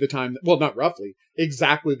roughly the time, well, not roughly,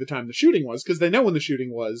 exactly the time the shooting was, because they know when the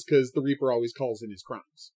shooting was, because the Reaper always calls in his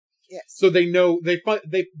crimes. Yes. So they know, they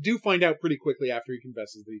do find out pretty quickly after he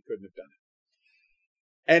confesses that he couldn't have done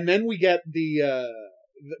it. And then we get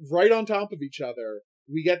right on top of each other,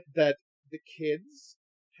 we get that the kids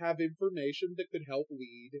have information that could help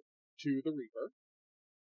lead to the Reaper.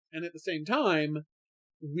 And at the same time,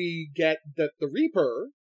 we get that the Reaper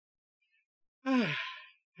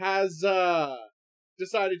has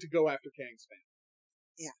decided to go after Kang's family.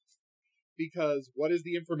 Yeah. Because what is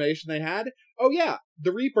the information they had? Oh yeah,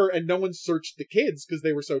 the Reaper, and no one searched the kids because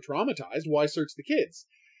they were so traumatized. Why search the kids?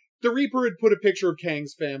 The Reaper had put a picture of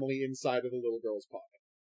Kang's family inside of the little girl's pocket.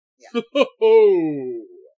 Yeah. Oh,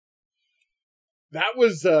 that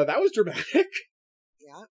was dramatic.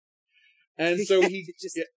 Yeah. And so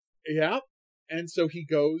and so he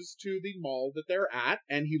goes to the mall that they're at,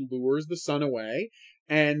 and he lures the son away,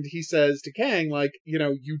 and he says to Kang, like,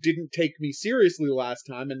 you didn't take me seriously last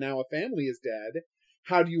time, and now a family is dead.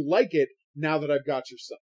 How do you like it now that I've got your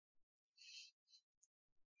son?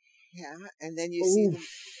 Yeah, and then you see them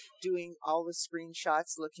doing all the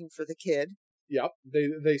screenshots looking for the kid. Yep,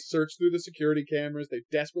 they search through the security cameras. They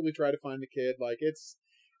desperately try to find the kid. Like, it's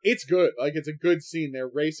good. Like, it's a good scene. They're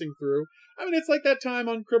racing through. I mean, it's like that time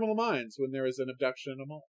on Criminal Minds when there was an abduction in a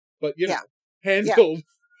mall. But, handled.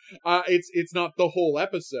 Yeah. It's not the whole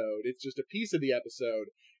episode. It's just a piece of the episode.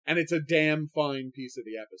 And it's a damn fine piece of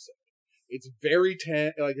the episode. It's very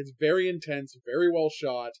it's very intense, very well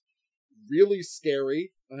shot, really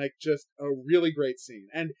scary. Like, just a really great scene.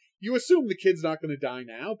 And you assume the kid's not going to die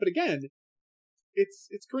now. But again, it's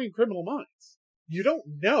Korean Criminal Minds. You don't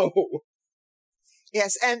know.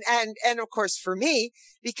 Yes, and of course for me,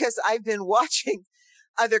 because I've been watching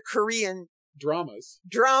other Korean dramas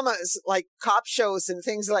like cop shows and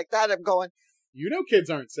things like that, I'm going, kids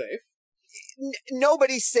aren't safe.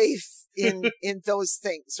 Nobody's safe in those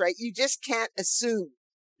things, right? You just can't assume.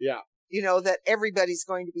 Yeah. That everybody's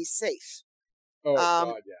going to be safe. Oh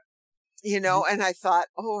God, yeah. And I thought,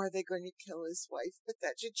 are they going to kill his wife? But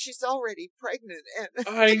she's already pregnant. And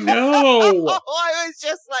I know. I was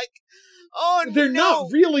just like, they're not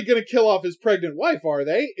really going to kill off his pregnant wife, are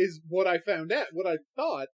they? Is what I found out, what I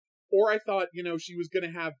thought. Or I thought, she was going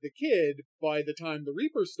to have the kid by the time the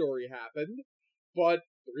Reaper story happened. But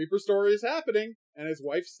the Reaper story is happening, and his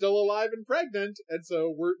wife's still alive and pregnant. And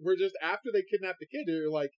so we're just, after they kidnap the kid, they're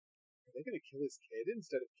like, are they going to kill his kid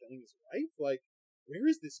instead of killing his wife? Like, where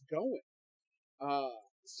is this going? I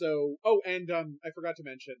forgot to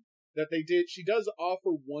mention that she does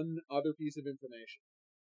offer one other piece of information.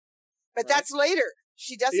 But that's later.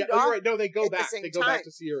 She doesn't. Yeah, you're right. No, they go back. They go back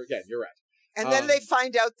to see her again. You're right. And then they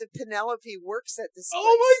find out that Penelope works at this place.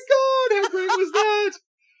 Oh my God! How great was that?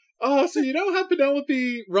 So you know how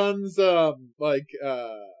Penelope runs, what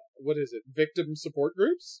is it? Victim support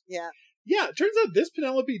groups? Yeah. Yeah. It turns out this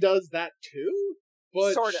Penelope does that too,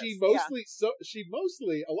 but sort of, she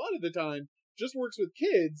mostly a lot of the time just works with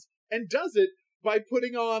kids and does it by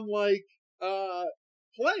putting on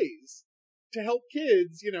plays to help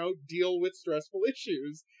kids, deal with stressful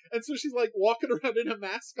issues. And so she's like walking around in a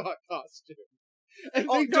mascot costume. And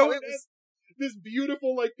this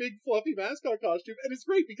beautiful, big fluffy mascot costume. And it's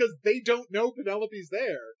great because they don't know Penelope's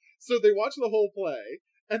there. So they watch the whole play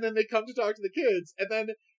and then they come to talk to the kids, and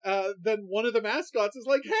then one of the mascots is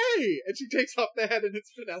like, "Hey!" and she takes off the head, and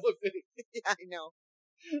it's Penelope. Yeah, I know.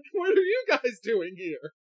 What are you guys doing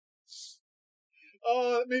here?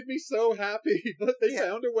 Oh, it made me so happy that they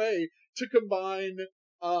found a way to combine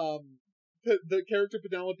the character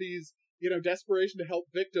Penelope's, desperation to help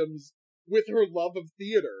victims with her love of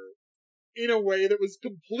theater in a way that was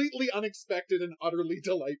completely unexpected and utterly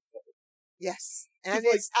delightful. Yes. And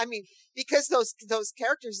because those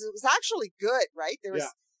characters, it was actually good, right? There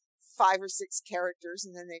was 5 or 6 characters,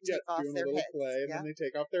 and then they take off their heads. Play, and then they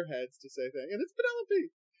take off their heads to say things. And it's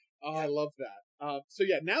Penelope. Oh, I love that. So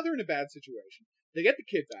now they're in a bad situation. They get the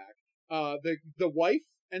kid back. The wife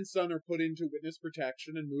and son are put into witness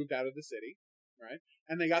protection and moved out of the city, right?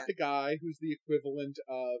 And they got the guy who's the equivalent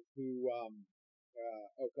of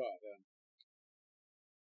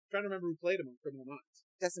trying to remember who played him on Criminal Minds.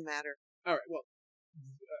 Doesn't matter. All right, well,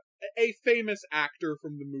 a famous actor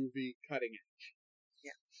from the movie Cutting Edge.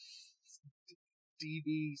 Yeah.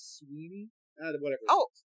 D.B. Sweeney? Whatever.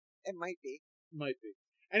 Oh, it might be. Might be.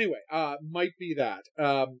 Anyway, might be that.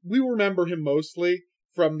 We remember him mostly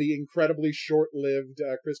from the incredibly short-lived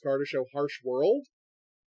Chris Carter show Harsh World.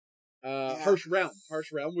 Harsh Realm,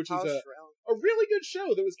 which is a really good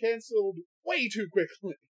show that was canceled way too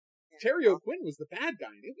quickly. Yeah, Terry O'Quinn was the bad guy,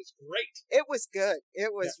 and it was great. It was good.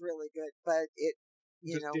 It was really good, but it,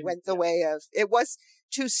 went the way of, it was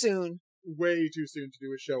too soon. Way too soon to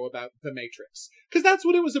do a show about The Matrix. Because that's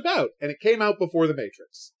what it was about, and it came out before The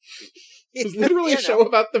Matrix. It was literally a show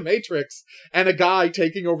about The Matrix, and a guy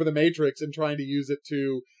taking over The Matrix and trying to use it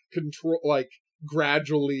to control,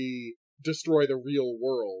 gradually destroy the real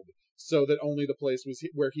world, so that only the place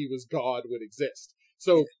where he was God would exist.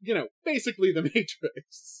 So, basically The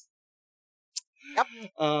Matrix. Yep.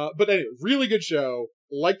 But anyway, really good show.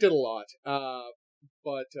 Liked it a lot.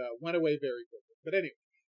 But went away very quickly. But anyway,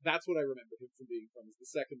 that's what I remember him from being from, is the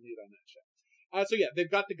second lead on that show. So they've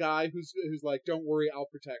got the guy who's like, "Don't worry, I'll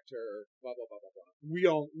protect her." Blah blah blah blah blah.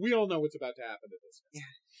 We all know what's about to happen to this guy.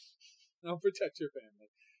 Yeah. I'll protect your family.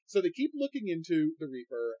 So they keep looking into the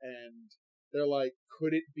Reaper, and they're like,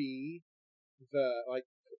 "Could it be could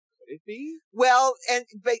it be?" Well,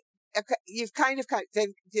 but you've kind of they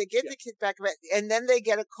get the kid back, and then they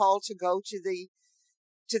get a call to go to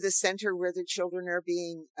the center where the children are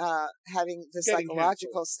being having the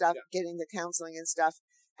psychological stuff, getting the counseling and stuff.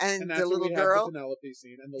 And the little girl, the Penelope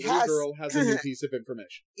scene, and the little girl has a new piece of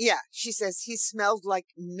information. Yeah, she says he smelled like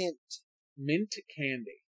mint. Mint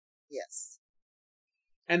candy. Yes.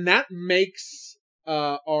 And that makes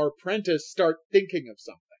our apprentice start thinking of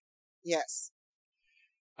something. Yes.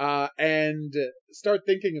 And start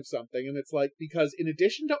thinking of something, and it's like, because in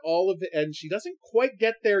addition to all of it, and she doesn't quite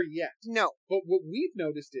get there yet. No. But what we've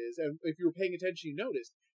noticed is, and if you were paying attention, you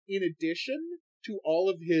noticed, in addition to all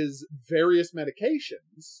of his various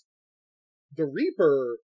medications, the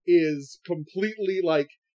Reaper is completely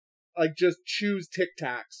just chews Tic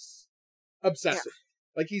Tacs obsessive.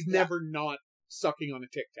 Yeah. He's never not sucking on a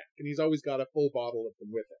Tic Tac, and he's always got a full bottle of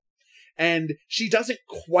them with him. And she doesn't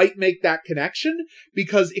quite make that connection,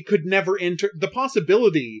 because it could never enter the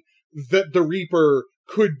possibility that the Reaper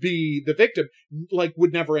could be the victim,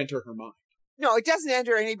 would never enter her mind. No, it doesn't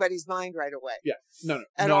enter anybody's mind right away. Yeah, no, not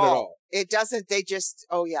at all. It doesn't. They just,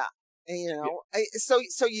 So you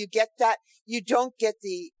get that. You don't get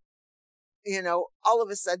the, all of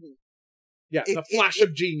a sudden. Yeah, the flash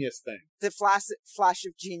of genius thing. The flash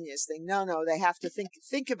of genius thing. No, they have to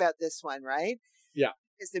think about this one, right? Yeah.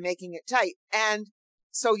 Because they're making it tight. And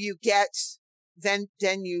so you get, then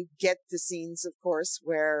you get the scenes, of course,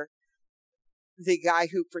 where the guy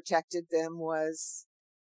who protected them was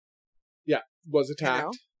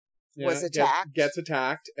attacked. Was attacked. Gets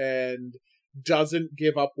attacked and doesn't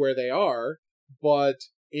give up where they are, but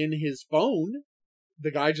in his phone,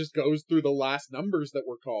 the guy just goes through the last numbers that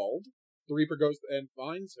were called. The Reaper goes and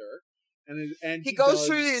finds her, and he goes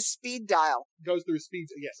through his speed dial. Goes through speed.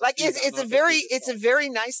 Yes, it's a very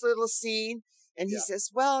nice little scene. And he says,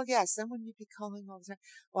 "Well, someone you'd be calling all the time.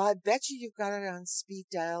 Well, I bet you've got it on speed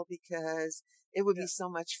dial because it would be so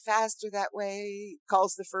much faster that way."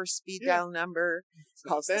 Calls the first speed dial number.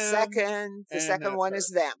 Calls the second. The second one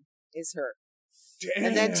is her. Damn.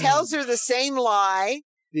 And then tells her the same lie.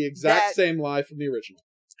 The exact same lie from the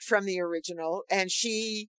original. And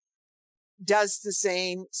she does the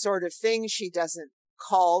same sort of thing. She doesn't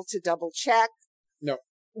call to double check. No.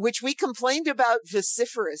 Which we complained about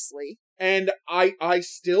vociferously. And I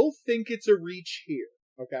still think it's a reach here.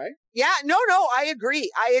 Okay. Yeah. No. I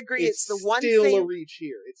agree. It's the one still thing. A reach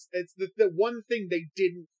here. It's the one thing they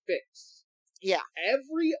didn't fix. Yeah.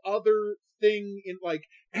 Every other thing in, like,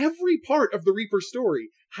 every part of the Reaper story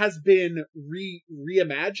has been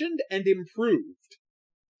reimagined and improved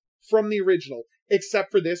from the original,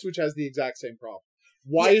 except for this, which has the exact same problem.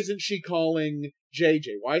 Why isn't she calling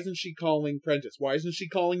JJ? Why isn't she calling Prentice? Why isn't she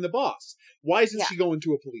calling the boss? Why isn't she going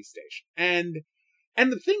to a police station?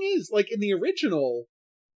 And the thing is, like, in the original,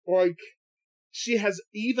 like, she has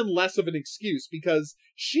even less of an excuse because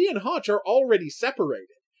she and Hotch are already separated.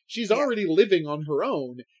 She's already living on her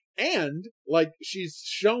own, and, like, she's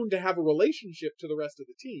shown to have a relationship to the rest of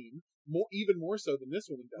the team, even more so than this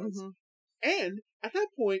woman does. Mm-hmm. And at that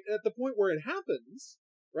point, at the point where it happens,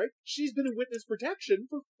 right, she's been in witness protection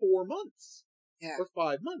for 4 months. Yeah. Or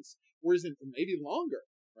 5 months. Whereas maybe longer,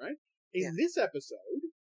 right? In this episode,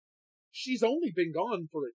 she's only been gone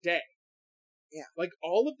for a day. Yeah. Like,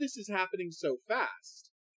 all of this is happening so fast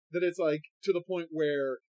that it's, like, to the point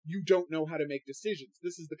where you don't know how to make decisions.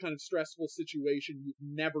 This is the kind of stressful situation you've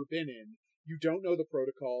never been in. You don't know the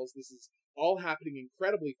protocols. This is all happening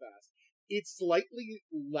incredibly fast. It's slightly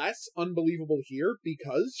less unbelievable here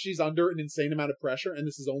because she's under an insane amount of pressure and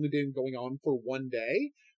this has only been going on for 1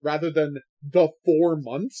 day rather than the 4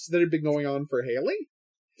 months that had been going on for Haley.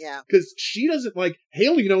 Yeah. Because she doesn't, like,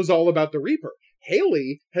 Haley knows all about the Reaper.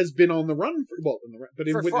 Haley has been on the run but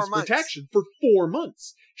in witness protection for 4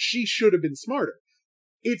 months. She should have been smarter.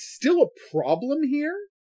 It's still a problem here,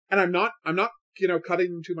 and I'm not,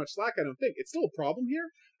 cutting too much slack. I don't think it's still a problem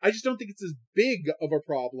here. I just don't think it's as big of a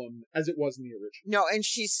problem as it was in the original. No, and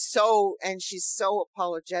she's so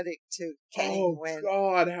apologetic to Kang.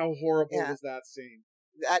 God, how horrible was that scene?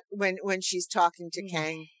 That when she's talking to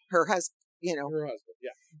Kang, her husband. Her husband,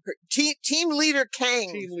 her team leader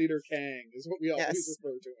Kang. Team leader Kang is what we always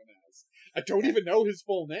refer to him as. I don't even know his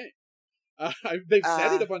full name. They've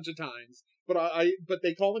said it a bunch of times, but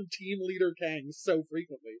they call him Team Leader Kang so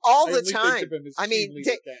frequently all the time.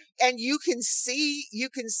 And you can see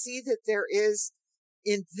that there is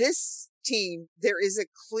in this team there is a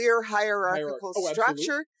clear hierarchical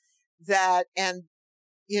structure that and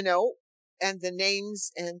the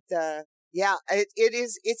names and the. Yeah,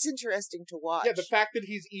 it's interesting to watch. Yeah, the fact that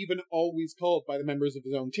he's even always called by the members of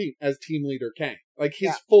his own team as Team Leader Kang. Like,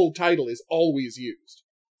 his full title is always used.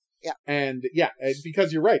 Yeah. And,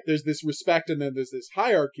 because you're right, there's this respect and then there's this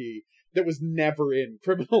hierarchy that was never in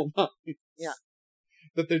Criminal Minds. Yeah.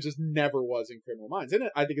 That there just never was in Criminal Minds. And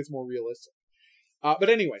I think it's more realistic. But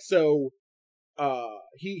anyway, so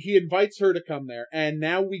he invites her to come there, and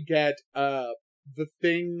now we get the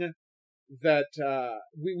thing that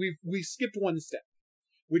we skipped one step,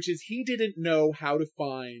 which is he didn't know how to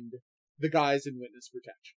find the guys in witness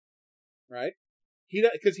protection, right?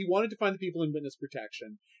 Because he wanted to find the people in witness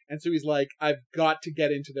protection, and so he's like, I've got to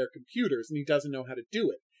get into their computers, and he doesn't know how to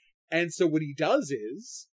do it. And so what he does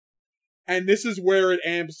is, and this is where it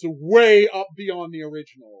amps way up beyond the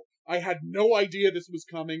original. I had no idea this was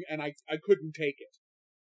coming, and I couldn't take it.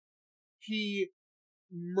 He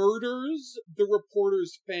murders the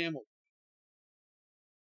reporter's family.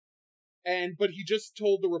 But he just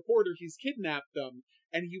told the reporter he's kidnapped them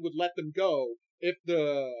and he would let them go if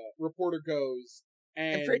the reporter goes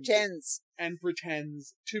and pretends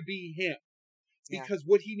to be him. Because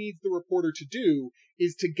what he needs the reporter to do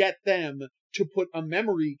is to get them to put a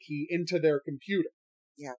memory key into their computer.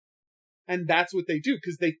 Yeah. And that's what they do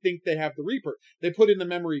because they think they have the Reaper. They put in the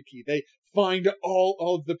memory key. They find all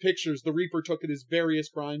of the pictures the Reaper took at his various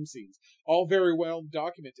crime scenes. All very well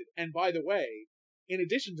documented. And by the way, in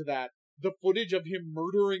addition to that, the footage of him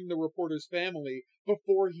murdering the reporter's family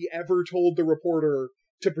before he ever told the reporter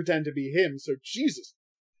to pretend to be him. So, Jesus.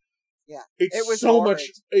 Yeah. It was so horrid.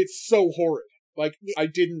 It's so horrid. Like, I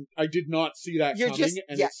did not see that coming,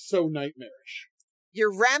 it's so nightmarish.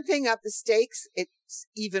 You're ramping up the stakes. It's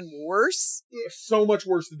even worse. So much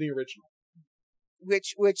worse than the original.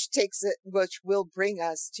 Which will bring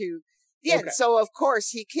us to the end. So, of course,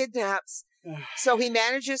 he kidnaps. So he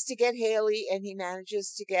manages to get Haley and he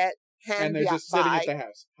manages to get and they're just sitting at the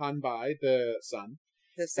house. Han Bai, the son.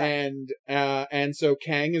 And so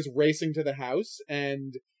Kang is racing to the house,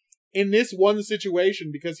 and in this one situation,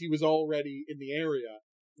 because he was already in the area,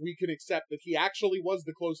 we can accept that he actually was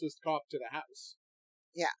the closest cop to the house.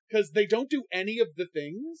 Yeah. Because they don't do any of the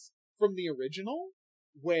things from the original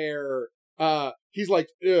where he's like,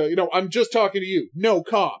 I'm just talking to you. No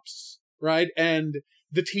cops. Right? And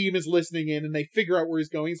the team is listening in and they figure out where he's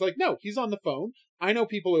going. He's like, no, he's on the phone. I know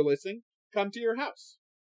people are listening. Come to your house.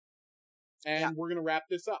 And we're going to wrap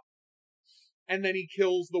this up. And then he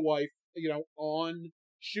kills the wife,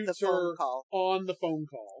 shoots her on the phone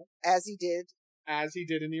call. As he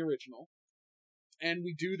did in the original. And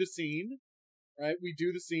we do the scene, right? We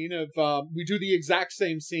do the scene of, we do the exact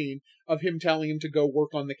same scene of him telling him to go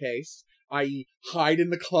work on the case, i.e. hide in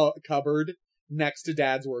the cupboard next to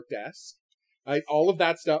Dad's work desk. All of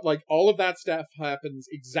that stuff happens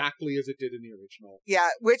exactly as it did in the original. Yeah,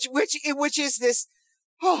 which is this,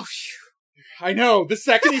 oh, phew. I know, the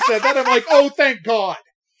second he said that, I'm like, oh, thank God.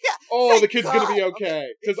 Yeah, oh, the kid's going to be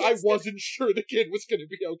okay. Because I wasn't sure the kid was going to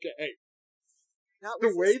be okay.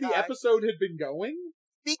 The way the episode had been going,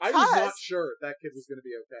 I was not sure that kid was going to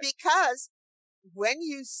be okay. Because when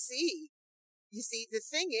you see, the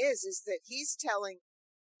thing is that he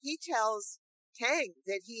tells Kang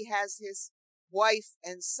that he has his wife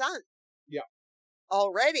and son. Yeah.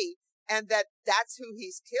 Already, and that's who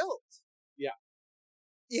he's killed. Yeah.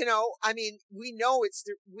 You know, I mean, we know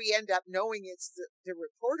we end up knowing it's the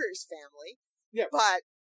reporter's family. Yeah. But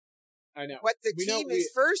I know what the team is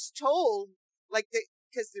first told,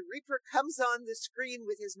 because the Reaper comes on the screen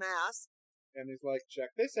with his mask. And he's like,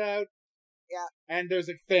 check this out. Yeah. And there's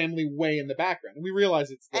a family way in the background. And we realize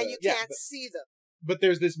it's and you can't see them. But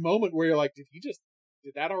there's this moment where you're like, did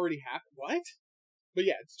that already happen? What? But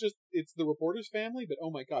yeah, it's the reporter's family, but oh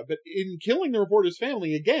my God. But in killing the reporter's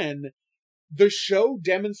family, again, the show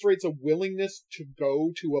demonstrates a willingness to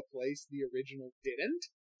go to a place the original didn't.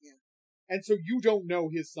 Yeah. And so you don't know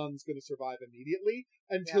his son's going to survive immediately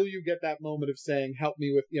until you get that moment of saying, help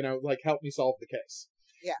me with, help me solve the case.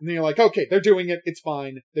 Yeah. And then you're like, okay, they're doing it. It's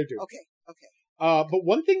fine. They're doing it. Okay. But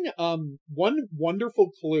one thing, one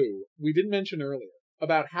wonderful clue we didn't mention earlier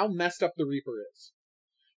about how messed up the Reaper is,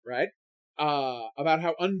 right? About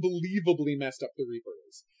how unbelievably messed up the Reaper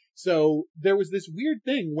is. So there was this weird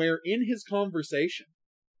thing where in his conversation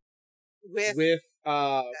with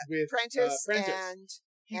Prentice,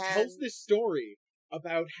 he tells this story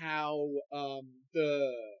about how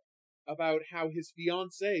his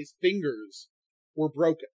fiance's fingers were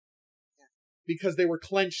broken because they were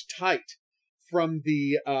clenched tight from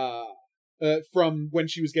from when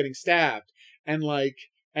she was getting stabbed, and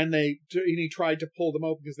he tried to pull them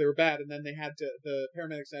open because they were bad, and then the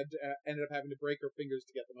paramedics ended up having to break her fingers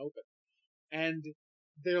to get them open. And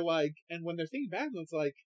they're like, and when they're thinking back, it's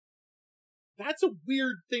like, that's a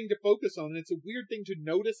weird thing to focus on, and it's a weird thing to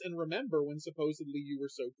notice and remember when supposedly you were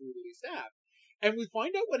so brutally stabbed. And we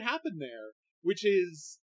find out what happened there, which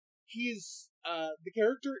is the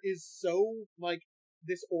character is so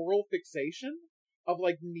this oral fixation of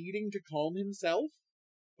needing to calm himself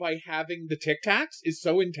by having the Tic Tacs is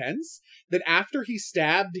so intense that after he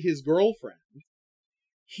stabbed his girlfriend,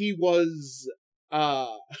 he was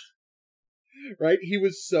right? He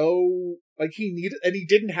was so he needed, and he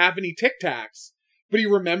didn't have any Tic Tacs, but he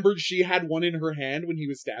remembered she had one in her hand when he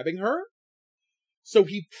was stabbing her. So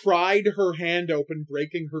he pried her hand open,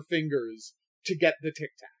 breaking her fingers to get the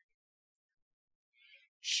Tic Tac.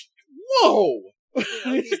 Whoa!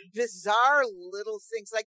 These bizarre little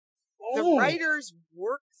things, the writers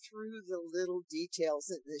work through the little details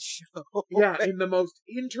in this show. Yeah, in the most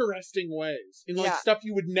interesting ways. In stuff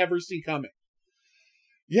you would never see coming.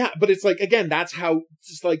 Yeah, but it's again, that's how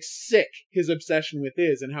just sick his obsession with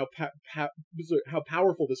is, and how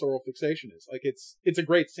powerful this oral fixation is. It's a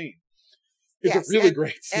great scene. It's a really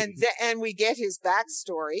great scene. And we get his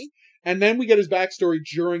backstory. And then we get his backstory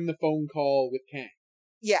during the phone call with Kang.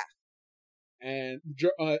 Yeah. And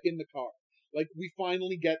in the car. We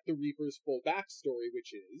finally get the Reaper's full backstory,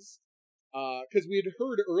 which is, because we had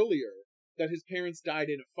heard earlier that his parents died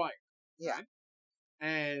in a fire. Yeah. Right?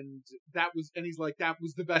 And he's like, that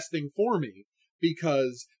was the best thing for me,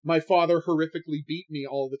 because my father horrifically beat me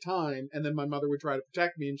all the time, and then my mother would try to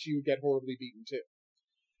protect me, and she would get horribly beaten too.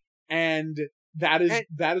 And that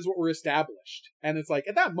is what we're established. And it's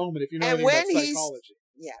at that moment, if you know anything about psychology.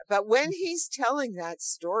 Yeah, but when he's telling that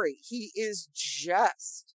story, he is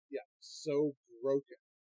just... Yeah, so broken.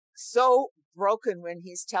 So broken when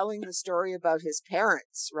he's telling the story about his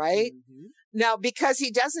parents, right? Mm-hmm. Now, because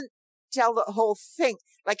he doesn't tell the whole thing.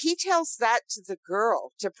 He tells that to the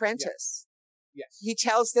girl, to Prentice. Yes. He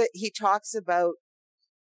talks about,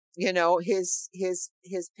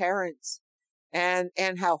 his parents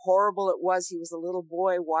and how horrible it was. He was a little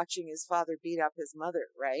boy watching his father beat up his mother,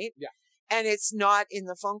 right? Yeah. And it's not in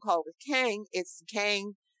the phone call with Kang. It's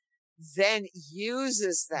Kang then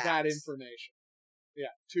uses that information.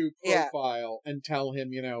 Yeah. To profile and tell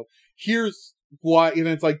him, here's why,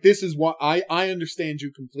 it's this is why I understand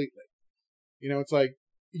you completely. It's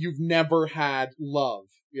you've never had love.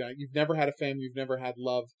 You've never had a family. You've never had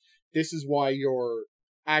love. This is why you're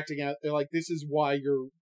acting out. This is why you're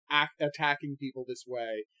attacking people this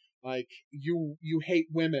way. You hate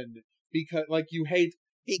women because you hate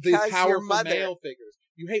the powerful male figures.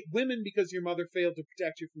 You hate women because your mother failed to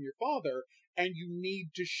protect you from your father, and you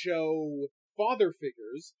need to show father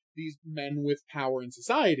figures, these men with power in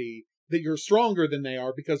society, that you're stronger than they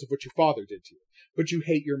are because of what your father did to you. But you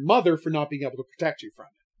hate your mother for not being able to protect you from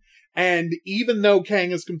it. And even though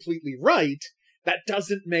Kang is completely right, that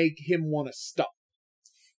doesn't make him want to stop.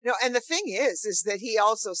 No, and the thing is that he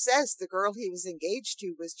also says the girl he was engaged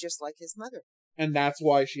to was just like his mother. And that's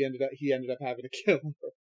why he ended up having to kill her.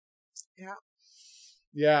 Yeah.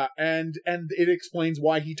 Yeah, and it explains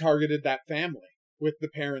why he targeted that family with the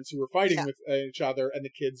parents who were fighting with each other and the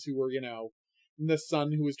kids who were, and the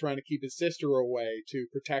son who was trying to keep his sister away to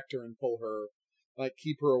protect her and pull her,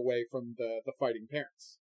 keep her away from the fighting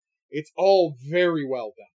parents. It's all very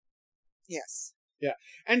well done. Yes. Yeah.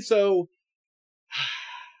 And so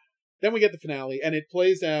then we get the finale, and it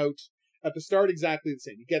plays out at the start exactly the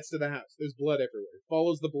same. He gets to the house. There's blood everywhere.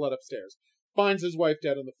 Follows the blood upstairs. Finds his wife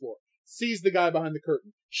dead on the floor. Sees the guy behind the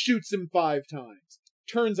curtain. Shoots him 5 times.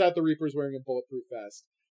 Turns out the Reaper's wearing a bulletproof vest.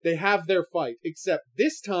 They have their fight, except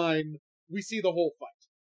this time we see the whole fight.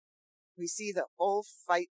 We see the whole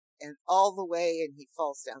fight and all the way, and he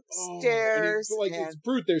falls down the stairs. It's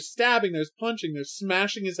brute. There's stabbing, there's punching, there's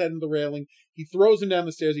smashing his head into the railing. He throws him down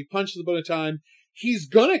the stairs. He punches a bunch of time. He's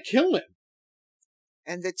gonna kill him.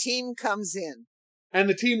 And the team comes in. And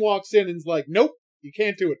the team walks in and is like, nope, you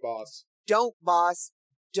can't do it, boss. Don't, boss.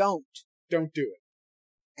 Don't. Don't do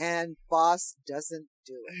it. And boss doesn't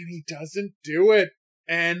do it. And he doesn't do it.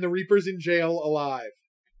 And the Reaper's in jail alive.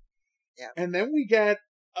 Yeah. And then we get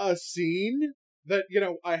a scene that,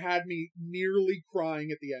 I had me nearly crying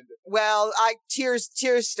at the end of it. Well, tears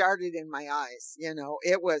started in my eyes.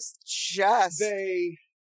 It was just...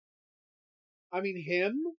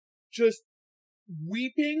 him just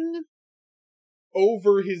weeping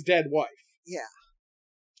over his dead wife. Yeah.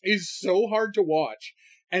 Is so hard to watch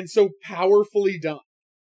and so powerfully done.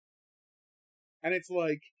 And it's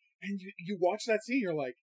like, and you watch that scene, you're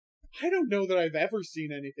like, I don't know that I've ever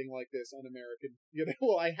seen anything like this on American,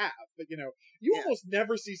 well, I have, but you almost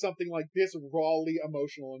never see something like this rawly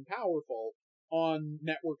emotional and powerful on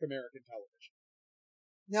network American television.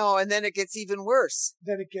 No, and then it gets even worse.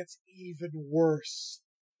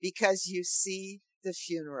 Because you see the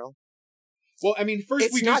funeral. Well,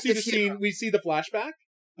 first we do see the scene, we see the flashback.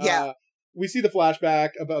 Yeah. We see the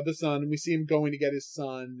flashback about the son, and we see him going to get his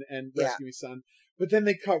son and rescue his son. But then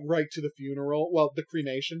they cut right to the funeral. Well, the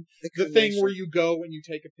cremation. The thing where you go and you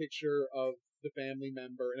take a picture of the family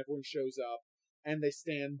member and everyone shows up and they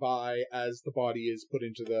stand by as the body is put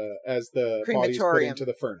into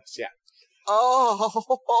the furnace. Yeah.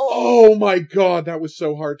 Oh my God, that was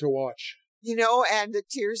so hard to watch. And the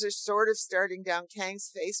tears are sort of starting down Kang's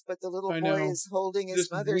face, but the little boy is holding his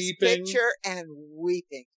mother's picture and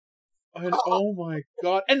weeping. And oh my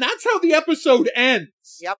God. And that's how the episode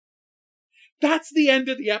ends. Yep. That's the end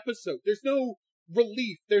of the episode. There's no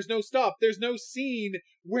relief. There's no stop. There's no scene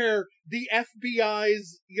where the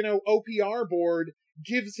FBI's, OPR board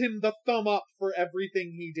gives him the thumb up for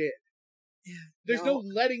everything he did. Yeah, There's no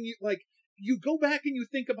letting you, you go back and you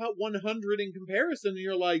think about 100 in comparison and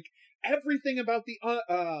you're like, everything about the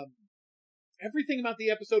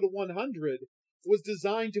episode of 100 was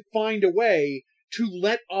designed to find a way to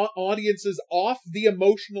let audiences off the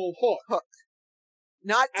emotional hook.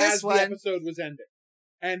 Not this as one. The episode was ending.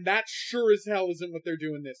 And that sure as hell isn't what they're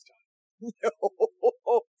doing this time.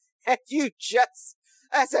 No. And you just,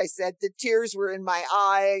 as I said, the tears were in my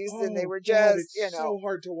eyes and they were just, it's so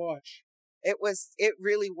hard to watch. It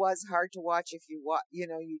really was hard to watch if you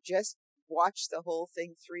you just watch the whole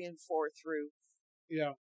thing 3 and 4 through.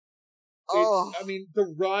 Yeah. Oh.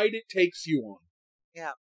 The ride it takes you on.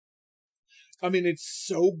 Yeah. It's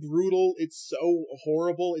so brutal. It's so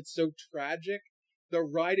horrible. It's so tragic. The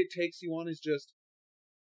ride it takes you on is just,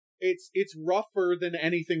 it's rougher than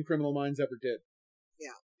anything Criminal Minds ever did.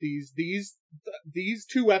 Yeah. These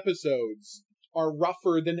 2 episodes are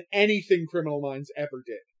rougher than anything Criminal Minds ever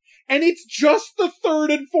did. And it's just the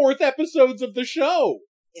 3rd and 4th episodes of the show.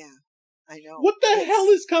 Yeah, I know. What the hell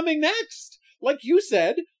is coming next? Like you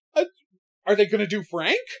said, are they going to do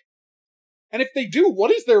Frank? And if they do,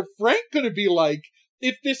 what is their Frank going to be like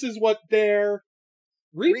if this is what their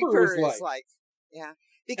Reaper is like? Yeah.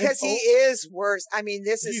 Because he is worse.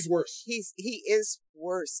 He's worse. He is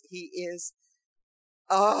worse. He is.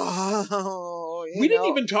 We didn't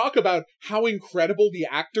even talk about how incredible the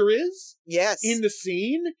actor is. Yes. In the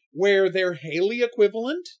scene where their Haley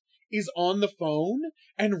equivalent is on the phone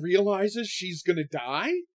and realizes she's gonna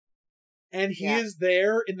die. And he is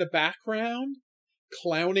there in the background,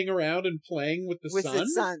 clowning around and playing with the son. With the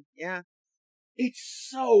son, yeah. It's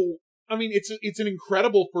so... it's an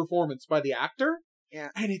incredible performance by the actor. Yeah.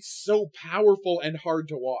 And it's so powerful and hard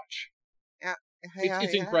to watch. Yeah.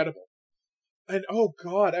 It's incredible. And oh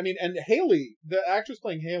god, I mean, and Haley, the actress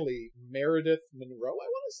playing Haley, Meredith Monroe, I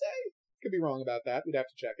want to say, could be wrong about that. We'd have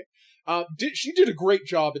to check it. She did a great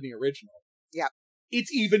job in the original. Yeah,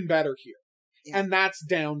 it's even better here, and that's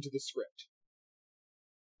down to the script.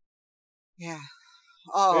 Yeah.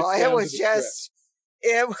 Oh, it was just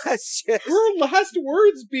her last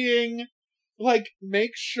words being like,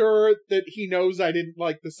 "Make sure that he knows I didn't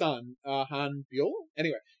like the son." Han Buell,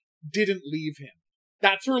 anyway, didn't leave him.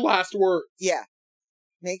 That's her last words. Yeah.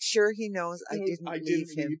 Make sure he knows I didn't leave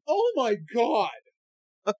him. Oh my god.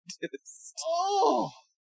 Oh.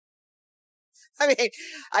 I mean,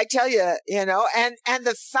 I tell you, you know, and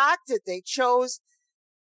the fact that they chose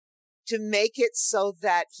to make it so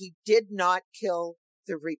that he did not kill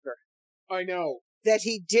the Reaper. I know. That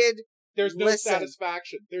he did. There's no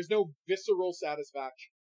satisfaction. There's no visceral satisfaction.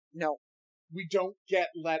 No. We don't get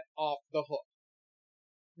let off the hook.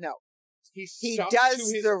 No. He stuck to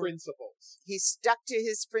his principles. He stuck to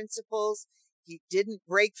his principles. He didn't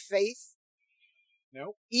break faith.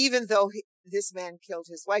 No. Even though this man killed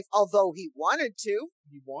his wife, although he wanted to.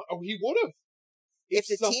 He would have. If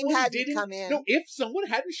the team hadn't come in. No, if someone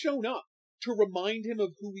hadn't shown up to remind him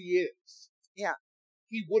of who he is. Yeah.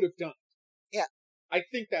 He would have done it. Yeah. I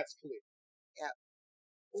think that's clear.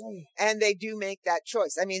 Yeah. Ooh. And they do make that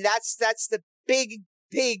choice. I mean, that's the big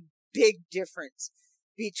difference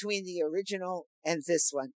between the original and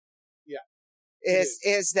this one. Yeah.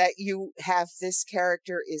 Is that you have this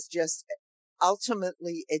character is just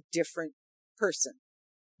ultimately a different person.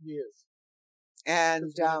 He is.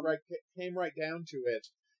 And came right down to it.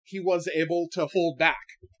 He was able to hold back.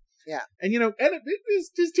 Yeah. And, you know, and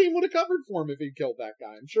his team would have covered for him if he killed that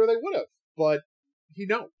guy. I'm sure they would have. But he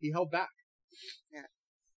held back. Yeah.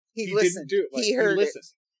 He listened. Didn't do it. Like, he heard it.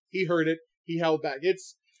 He heard it. He held back.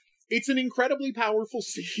 It's an incredibly powerful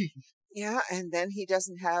scene. Yeah, and then he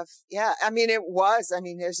doesn't have. Yeah, I mean,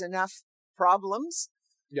 there's enough problems.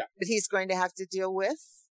 Yeah. That he's going to have to deal with.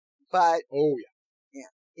 But. Oh yeah.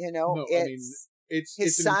 Yeah. You know, it's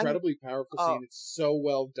an incredibly powerful scene. It's so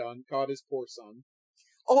well done. God, his poor son.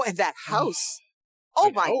 Oh, and that house. Oh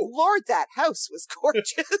my Lord, that house was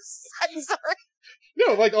gorgeous. I'm sorry.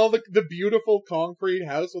 No, like all the beautiful concrete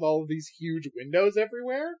house with all of these huge windows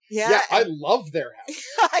everywhere. Yeah, I love their house.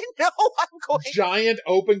 I know. I'm going. Giant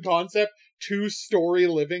open concept, 2-story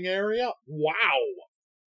living area. Wow.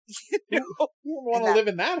 You know, who would want to live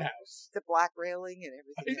in that house? The black railing and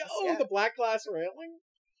everything. I know, the black glass railing.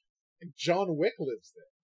 And John Wick lives there.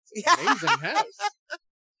 It's an amazing house.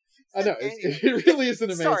 I know, it really is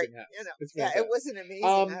an amazing house. You know, it was an amazing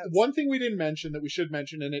house. One thing we didn't mention that we should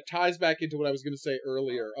mention, and it ties back into what I was going to say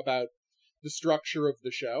earlier about the structure of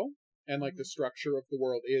the show and like the structure of the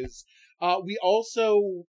world is, we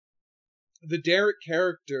also, the Derek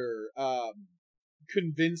character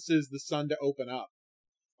convinces the son to open up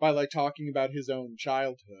by like talking about his own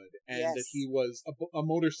childhood and that he was a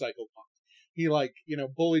motorcycle punk. He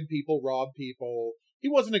bullied people, robbed people. He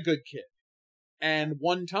wasn't a good kid. And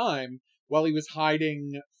one time, while he was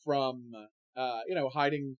hiding from,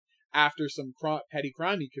 hiding after some petty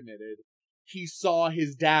crime he committed, he saw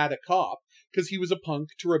his dad, a cop, because he was a punk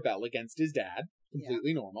to rebel against his dad.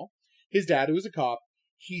 Completely normal. His dad, who was a cop,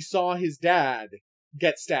 he saw his dad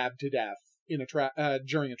get stabbed to death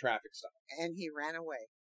during a traffic stop. And he ran away.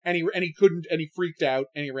 And he freaked out,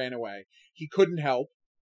 and he ran away. He couldn't help.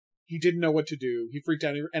 He didn't know what to do. He freaked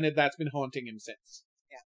out, and that's been haunting him since.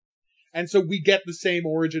 And so we get the same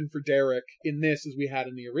origin for Derek in this as we had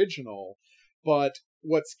in the original. But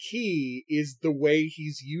what's key is the way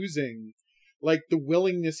he's using, like, the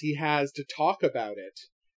willingness he has to talk about it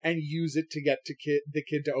and use it to get the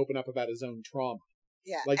kid to open up about his own trauma.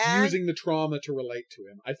 Yeah. Like, using the trauma to relate to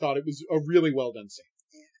him. I thought it was a really well done scene.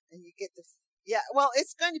 Yeah. And you get well,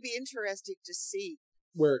 it's going to be interesting to see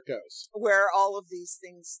where it goes, where all of these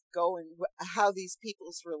things go, and how these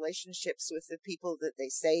people's relationships with the people that they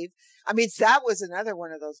save. I mean, that was another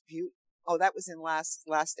one of those that was in last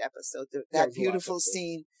episode, that beautiful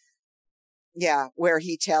scene. Yeah. Where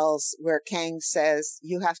Kang says,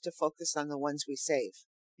 you have to focus on the ones we save.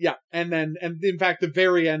 Yeah. And in fact, the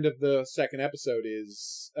very end of the second episode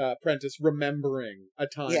is Prentice remembering a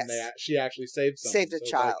time she actually saved someone. Saved a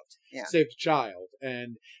child. Saved a child.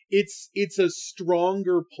 And it's a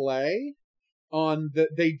stronger play on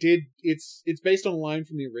it's based on a line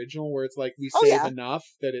from the original where it's like, we save enough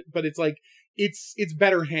but it's like, it's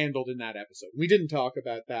better handled in that episode. We didn't talk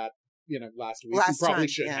about that, last week. We probably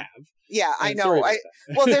should have. Yeah, I know.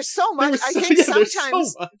 Well, there's so much. I think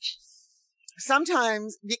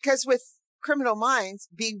sometimes because with Criminal Minds,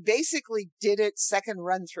 we basically did it second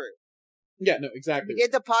run through. Yeah, no, exactly. We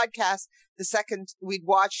did the podcast we'd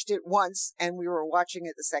watched it once and we were watching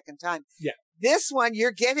it the second time. Yeah. This one,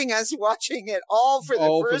 you're getting us watching it all for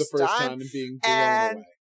the first time and being blown away.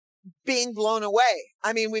 Being blown away.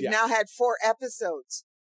 I mean, we've now had 4 episodes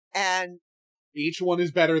and each one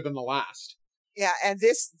is better than the last. Yeah. And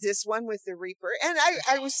this one with the Reaper. And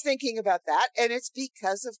I was thinking about that. And it's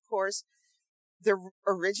because, of course, the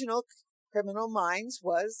original Criminal Minds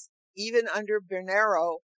was, even under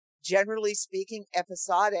Bernero, generally speaking,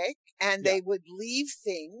 episodic, and they would leave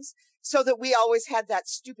things so that we always had that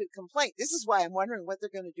stupid complaint. This is why I'm wondering what they're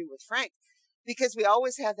going to do with Frank, because we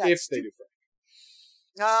always have that. If they do Frank.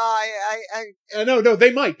 No,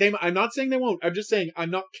 they might. I'm not saying they won't. I'm just saying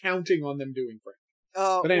I'm not counting on them doing Frank.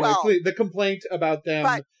 Oh, but anyway, the complaint about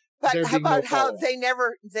them. But how about how they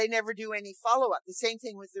never do any follow up? The same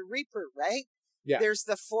thing with the Reaper, right? Yeah. There's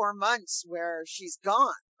the 4 months where she's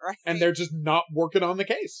gone, right? And they're just not working on the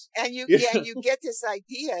case. And you get this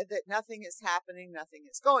idea that nothing is happening, nothing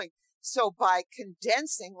is going. So by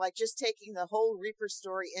condensing, like just taking the whole Reaper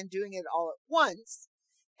story and doing it all at once,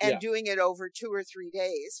 and doing it over 2 or 3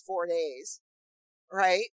 days, 4 days,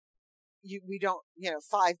 right? We don't,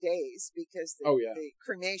 5 days, because the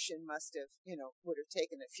cremation must have, would have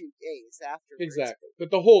taken a few days afterwards. Exactly.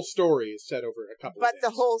 But the whole story is set over a couple of days. But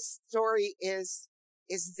the whole story is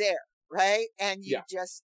there, right? And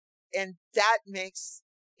and that makes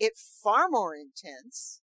it far more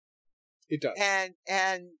intense. It does. And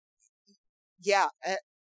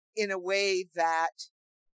in a way that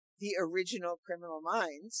the original Criminal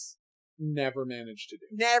Minds never managed to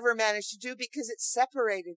do, because it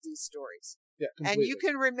separated these stories. Yeah, completely. And you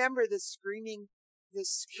can remember the screaming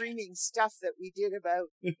stuff that we did about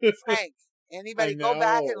Frank. Anybody go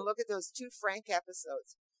back and look at those 2 Frank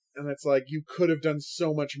episodes. And it's like, you could have done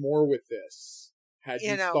so much more with this had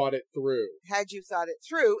you thought it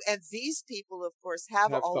through. And these people, of course,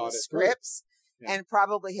 have all the scripts and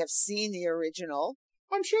probably have seen the original.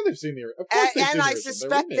 I'm sure they've seen the original. Of course they've seen the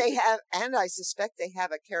original. I suspect they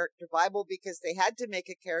have a character Bible, because they had to make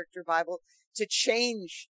a character Bible to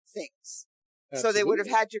change things. Absolutely. So they would have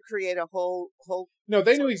had to create a whole. No,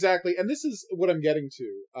 they knew exactly. And this is what I'm getting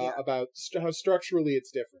to about how structurally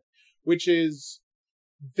it's different, which is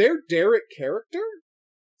their Derek character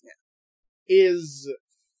is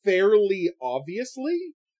fairly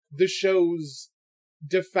obviously the show's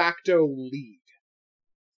de facto lead.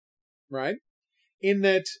 Right? In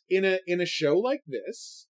that, in a show like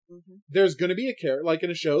this, there's going to be a character, like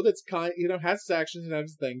in a show that's has its actions and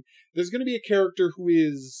has its thing, there's going to be a character who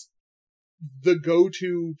is the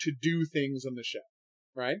go-to to do things on the show,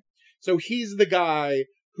 right? So he's the guy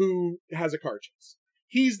who has a car chase.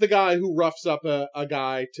 He's the guy who roughs up a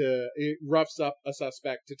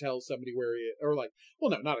suspect to tell somebody where he is, or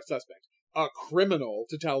not a suspect, a criminal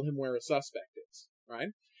to tell him where a suspect is, right?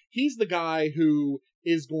 He's the guy who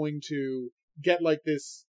is going to get like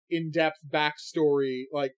this in-depth backstory,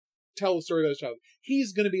 like tell a story about his child.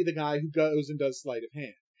 He's going to be the guy who goes and does sleight of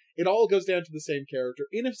hand. It all goes down to the same character.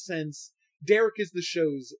 In a sense, Derek is the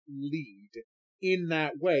show's lead in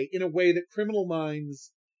that way, in a way that Criminal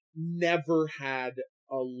Minds never had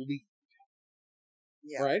a lead.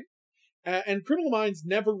 Yeah. Right? And Criminal Minds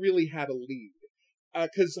never really had a lead.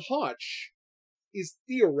 Because Hotch is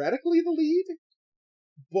theoretically the lead,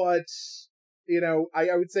 but,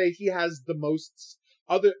 I would say he has the most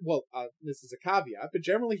this is a caveat, but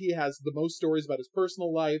generally he has the most stories about his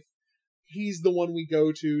personal life. He's the one we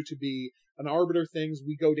go to be an arbiter of things.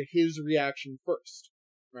 We go to his reaction first,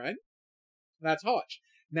 right? That's Hotch.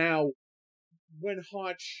 Now, when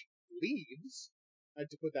Hotch leaves, I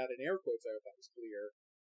had to put that in air quotes, I hope that was clear,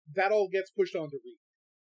 that all gets pushed onto Reed.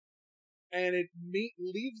 And it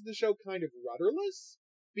leaves the show kind of rudderless,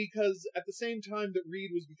 because at the same time that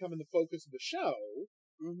Reed was becoming the focus of the show,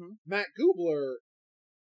 Matt Gubler,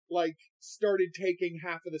 started taking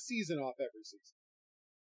half of the season off every season.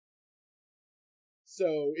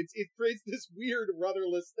 So it creates this weird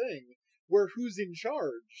rudderless thing where who's in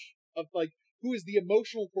charge of, who is the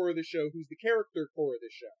emotional core of the show, who's the character core of the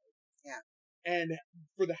show. Yeah. And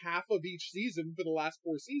for the half of each season, for the last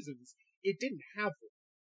 4 seasons, it didn't have one.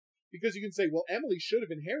 Because you can say, well, Emily should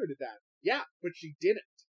have inherited that. Yeah, but she didn't.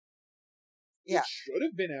 Yeah. It should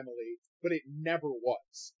have been Emily, but it never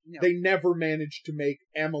was. No. They never managed to make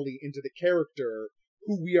Emily into the character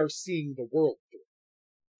who we are seeing the world through.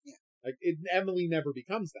 Yeah. Emily never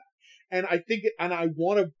becomes that. And I think, I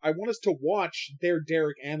want us to watch their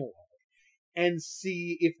Derek analog and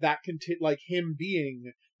see if that him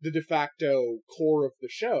being the de facto core of the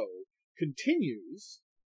show continues,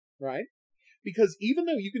 right? Because even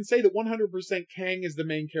though you can say that 100% Kang is the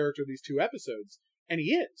main character of these 2 episodes, and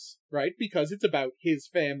he is, right? Because it's about his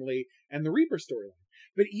family and the Reaper storyline.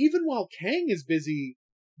 But even while Kang is busy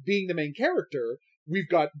being the main character, we've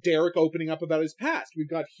got Derek opening up about his past. We've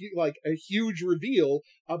got a huge reveal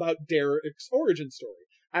about Derek's origin story.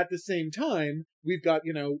 At the same time, we've got,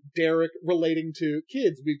 Derek relating to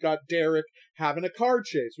kids. We've got Derek having a car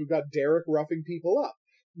chase. We've got Derek roughing people up.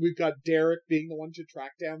 We've got Derek being the one to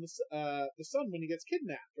track down the son when he gets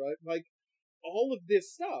kidnapped, right? Like, all of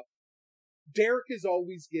this stuff, Derek is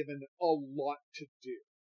always given a lot to do,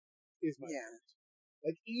 is my point.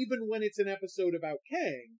 Like, even when it's an episode about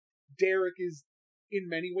Kang, Derek is, in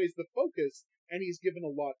many ways, the focus, and he's given a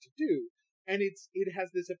lot to do. And it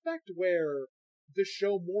has this effect where the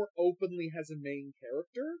show more openly has a main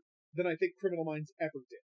character than I think Criminal Minds ever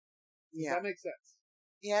did. Does that make sense?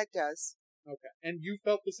 Yeah, it does. Okay. And you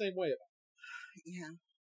felt the same way about it? Yeah.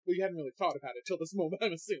 Well, you hadn't really thought about it till this moment,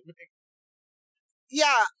 I'm assuming.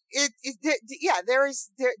 Yeah,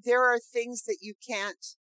 there are things that you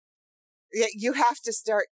can't, you have to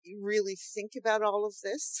start really think about all of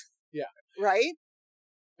this. Yeah. Right?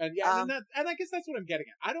 And yeah, and I guess that's what I'm getting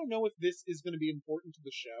at. I don't know if this is going to be important to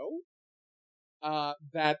the show,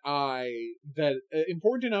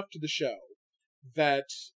 important enough to the show that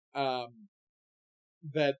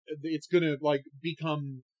it's going to like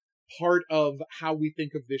become part of how we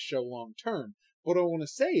think of this show long term. What I want to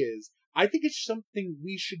say is, I think it's something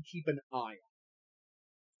we should keep an eye on.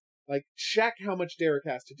 Like, check how much Derek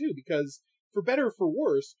has to do, because for better or for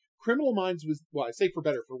worse, Criminal Minds was, well, I say for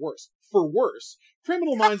better or for worse. For worse,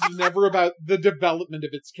 Criminal Minds was never about the development of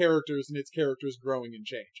its characters and its characters growing and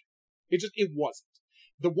changing. It wasn't.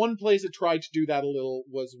 The one place it tried to do that a little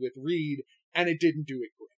was with Reed, and it didn't do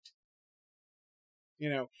it great.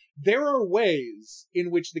 There are ways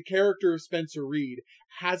in which the character of Spencer Reed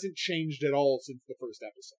hasn't changed at all since the first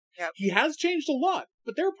episode. Yep. He has changed a lot,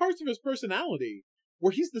 but there are parts of his personality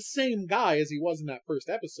where he's the same guy as he was in that first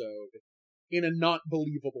episode in a not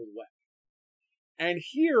believable way. And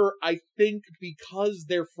here, I think because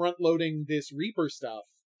they're front-loading this Reaper stuff,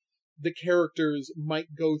 the characters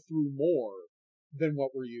might go through more than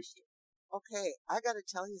what we're used to. Okay, I gotta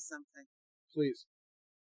tell you something. Please.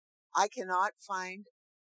 I cannot find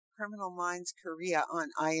Criminal Minds Korea on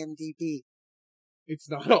IMDb. It's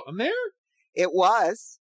not on there? It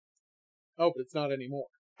was. Oh, but it's not anymore.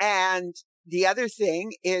 And the other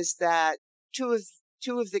thing is that two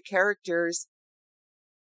of the characters,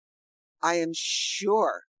 I am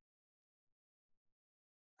sure,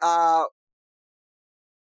 on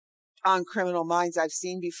Criminal Minds I've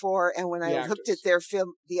seen before, and when I looked at their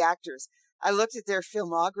the actors, I looked at their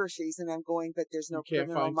filmographies, and I'm going, but there's no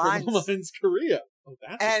Criminal Minds. Criminal Minds Korea. Oh,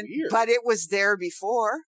 that's weird. But it was there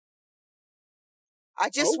before. I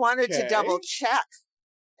just wanted to double check,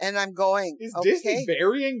 and I'm going. Is Disney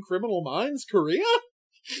burying Criminal Minds Korea?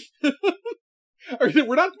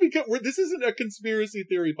 This isn't a conspiracy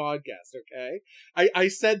theory podcast, okay? I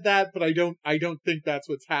said that, but I don't think that's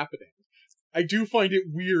what's happening. I do find it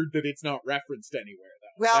weird that it's not referenced anywhere,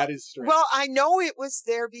 though. Well, that is strange. Well, I know it was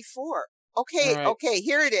there before. Okay, right. Okay,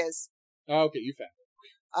 here it is. Okay, you found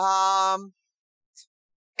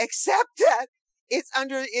it. Except that it's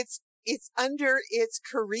under its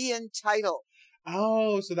Korean title.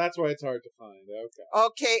 Oh, so that's why it's hard to find. Okay.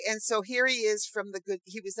 Okay, and so here he is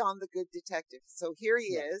he was on The Good Detective. So here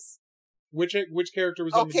he is. Which character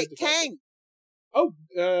was on The Good Detective? Okay, Kang. Oh,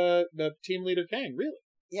 the team leader Kang, really?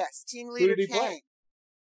 Yes, team leader Kang. Play?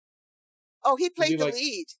 Oh, he played the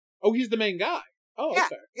lead. Oh, he's the main guy. Oh, yeah,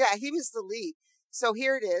 okay. Yeah, he was the lead. So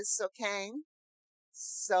here it is. So Kang.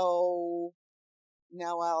 So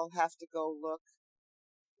now I'll have to go look.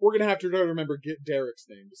 We're going to have to remember Derek's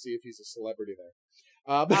name to see if he's a celebrity there.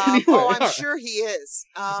 But anyway, I'm sure he is.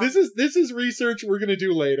 This is research we're going to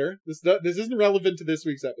do later. This isn't relevant to this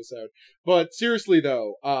week's episode. But seriously,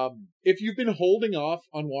 though, if you've been holding off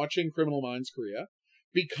on watching Criminal Minds Korea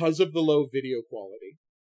because of the low video quality,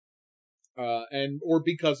 or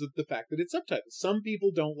because of the fact that it's subtitled, some people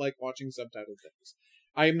don't like watching subtitled things.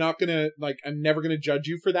 I'm never gonna judge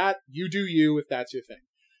you for that. You do you if that's your thing.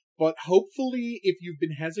 But hopefully, if you've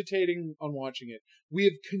been hesitating on watching it, we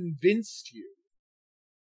have convinced you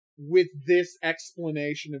with this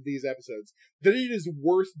explanation of these episodes that it is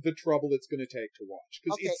worth the trouble it's going to take to watch.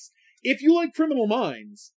 Because if you like Criminal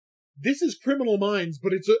Minds, this is Criminal Minds,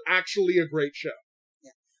 but it's actually a great show.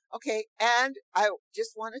 Yeah. Okay, and I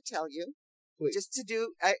just want to tell you, please, just to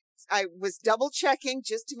do, I was double checking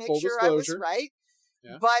just to make full sure disclosure. I was right.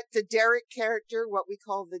 Yeah. But the Derek character, what we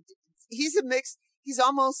call he's a mix. He's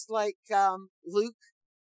almost like Luke.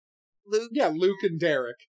 Yeah, Luke and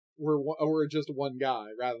Derek. we're just one guy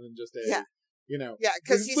rather than just a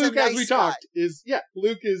because he's Luke, a nice as we guy. talked,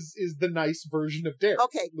 Luke is the nice version of Derek.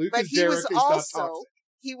 Okay, Luke but is he Derek, was who's also not toxic.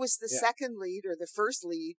 he was the second lead or the first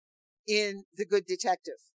lead in The Good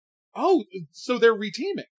Detective. Oh, so they're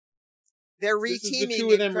reteaming. They're reteaming. This is the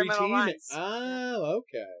two of them Criminal reteaming. Minds. Oh,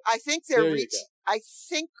 okay. I think I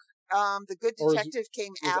think The Good Detective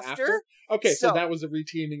came after. Okay, so that was a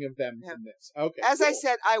reteaming of them from this. Okay. As I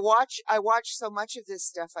said, I watch so much of this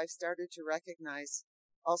stuff, I've started to recognize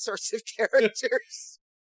all sorts of characters.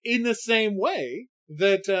 In the same way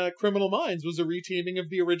that Criminal Minds was a reteaming of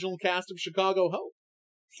the original cast of Chicago Hope.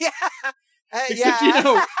 Yeah. Except,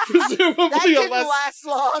 presumably that didn't last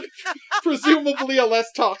long. Presumably a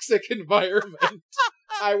less toxic environment.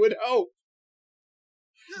 I would hope.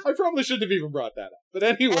 I probably shouldn't have even brought that up. But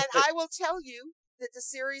anyway. And I will tell you that the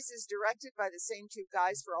series is directed by the same two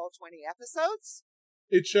guys for all 20 episodes.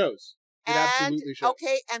 It shows. It absolutely shows.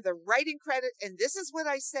 Okay, and the writing credit, and this is what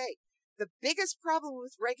I say. The biggest problem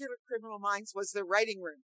with regular Criminal Minds was the writing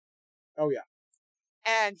room. Oh, yeah.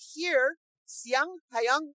 And here, Seung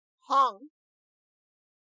Hyung Hong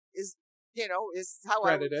is how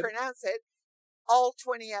credited. I would pronounce it, all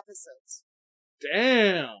 20 episodes.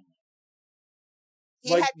 Damn.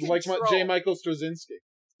 He had control. Like J. Michael Straczynski.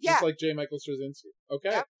 Yeah. Just like J. Michael Straczynski. Okay.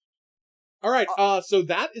 Yep. All right. So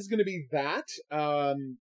that is going to be that.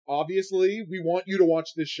 Obviously, we want you to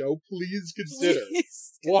watch this show. Please consider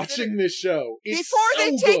watching this show. It's before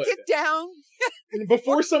they take it down.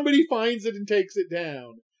 Before somebody finds it and takes it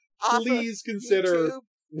down, please consider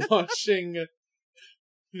watching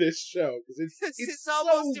this show because it's so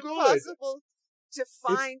almost good. Impossible to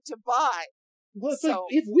find to buy. Well, it's like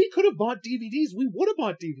if we could have bought DVDs, we would have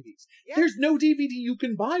bought DVDs. Yeah. There's no DVD you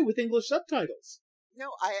can buy with English subtitles.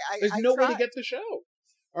 No, there's no way to get the show.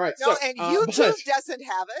 All right, and YouTube doesn't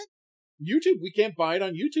have it. YouTube, we can't buy it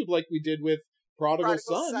on YouTube like we did with Prodigal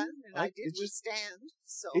Son. And I did Stand.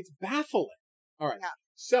 So it's baffling. All right,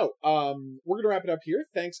 so we're gonna wrap it up here.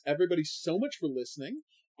 Thanks everybody so much for listening.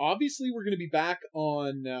 Obviously, we're gonna be back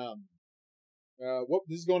on.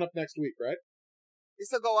 This is going up next week, right?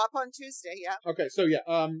 This will go up on Tuesday, yeah. Okay, so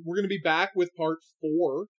we're going to be back with part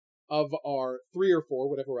 4 of our 3 or 4,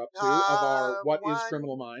 whatever we're up to, of our What is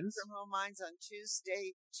Criminal Minds. Criminal Minds on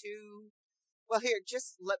Tuesday, 2. Well, here,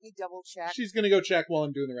 just let me double check. She's going to go check while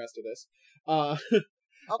I'm doing the rest of this. Okay,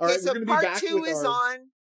 right, so part 2 is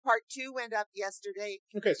on. Part 2 went up yesterday.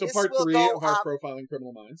 Okay, so part 3 of our Profiling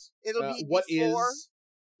Criminal Minds. It'll be it'll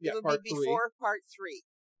part be before 3. Part 3.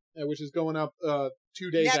 Which is going up 2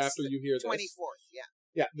 days after you hear this. 24th, yeah.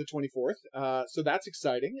 Yeah, the 24th. So that's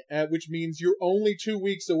exciting, which means you're only 2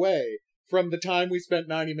 weeks away from the time we spent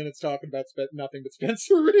 90 minutes talking about nothing but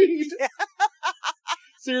Spencer Reid. Yeah.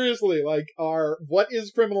 Seriously, like our What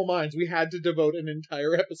is Criminal Minds, we had to devote an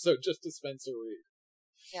entire episode just to Spencer Reid.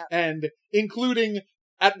 Yeah. And including,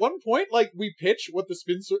 at one point, like we pitch what the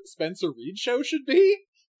Spencer Reid show should be.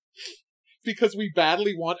 Because we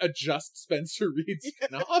badly want a just Spencer Reid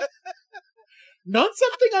spinoff. Not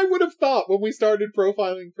something I would have thought when we started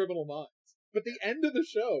Profiling Criminal Minds. But the end of the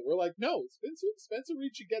show, we're like, no, Spencer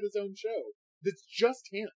Reid should get his own show. That's just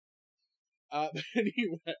him.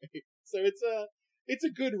 Anyway, so it's a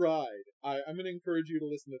good ride. I'm going to encourage you to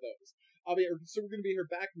listen to those. So we're going to be here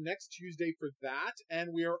back next Tuesday for that,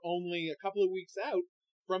 and we are only a couple of weeks out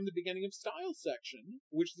from the beginning of Style Section,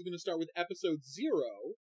 which is going to start with episode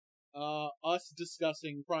 0. Us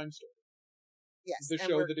discussing Crime Story. Yes. The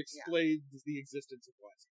show that explains the existence of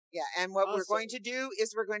Wesker. Yeah, and what we're going to do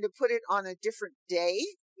is we're going to put it on a different day.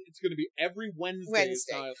 It's going to be every Wednesday.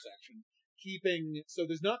 Style Section. So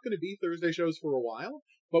there's not going to be Thursday shows for a while,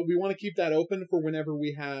 but we want to keep that open for whenever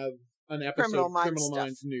we have an episode of Criminal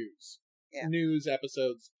Minds news. Yeah. News,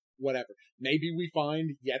 episodes, whatever. Maybe we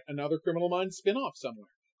find yet another Criminal Minds spin-off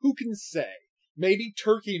somewhere. Who can say? Maybe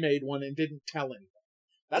Turkey made one and didn't tell anyone.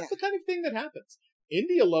 That's the kind of thing that happens.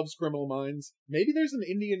 India loves Criminal Minds. Maybe there's an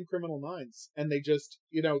Indian Criminal Minds, and they just,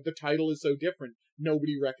 the title is so different,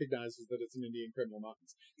 nobody recognizes that it's an Indian Criminal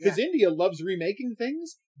Minds. Because India loves remaking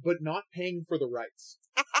things, but not paying for the rights.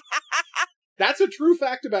 That's a true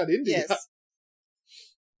fact about India. Yes.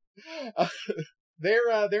 Their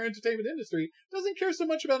entertainment industry doesn't care so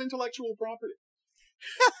much about intellectual property.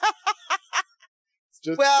 It's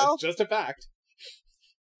just a fact.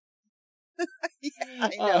 Yeah,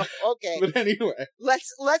 I know. Okay. But anyway,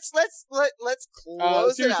 let's close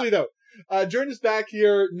seriously it up. Though, join us back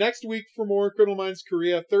here next week for more Criminal Minds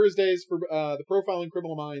Korea. Thursdays for the Profiling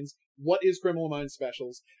Criminal Minds, What is Criminal Minds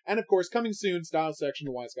specials, and of course, coming soon, Style Section,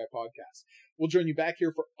 the Wise Guy podcast. We'll join you back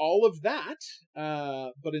here for all of that.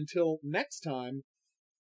 But until next time,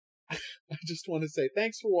 I just want to say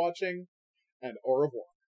thanks for watching, and au revoir.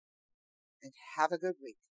 And have a good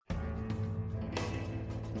week.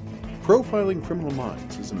 Profiling Criminal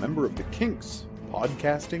Minds is a member of the Kinks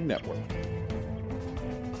Podcasting Network.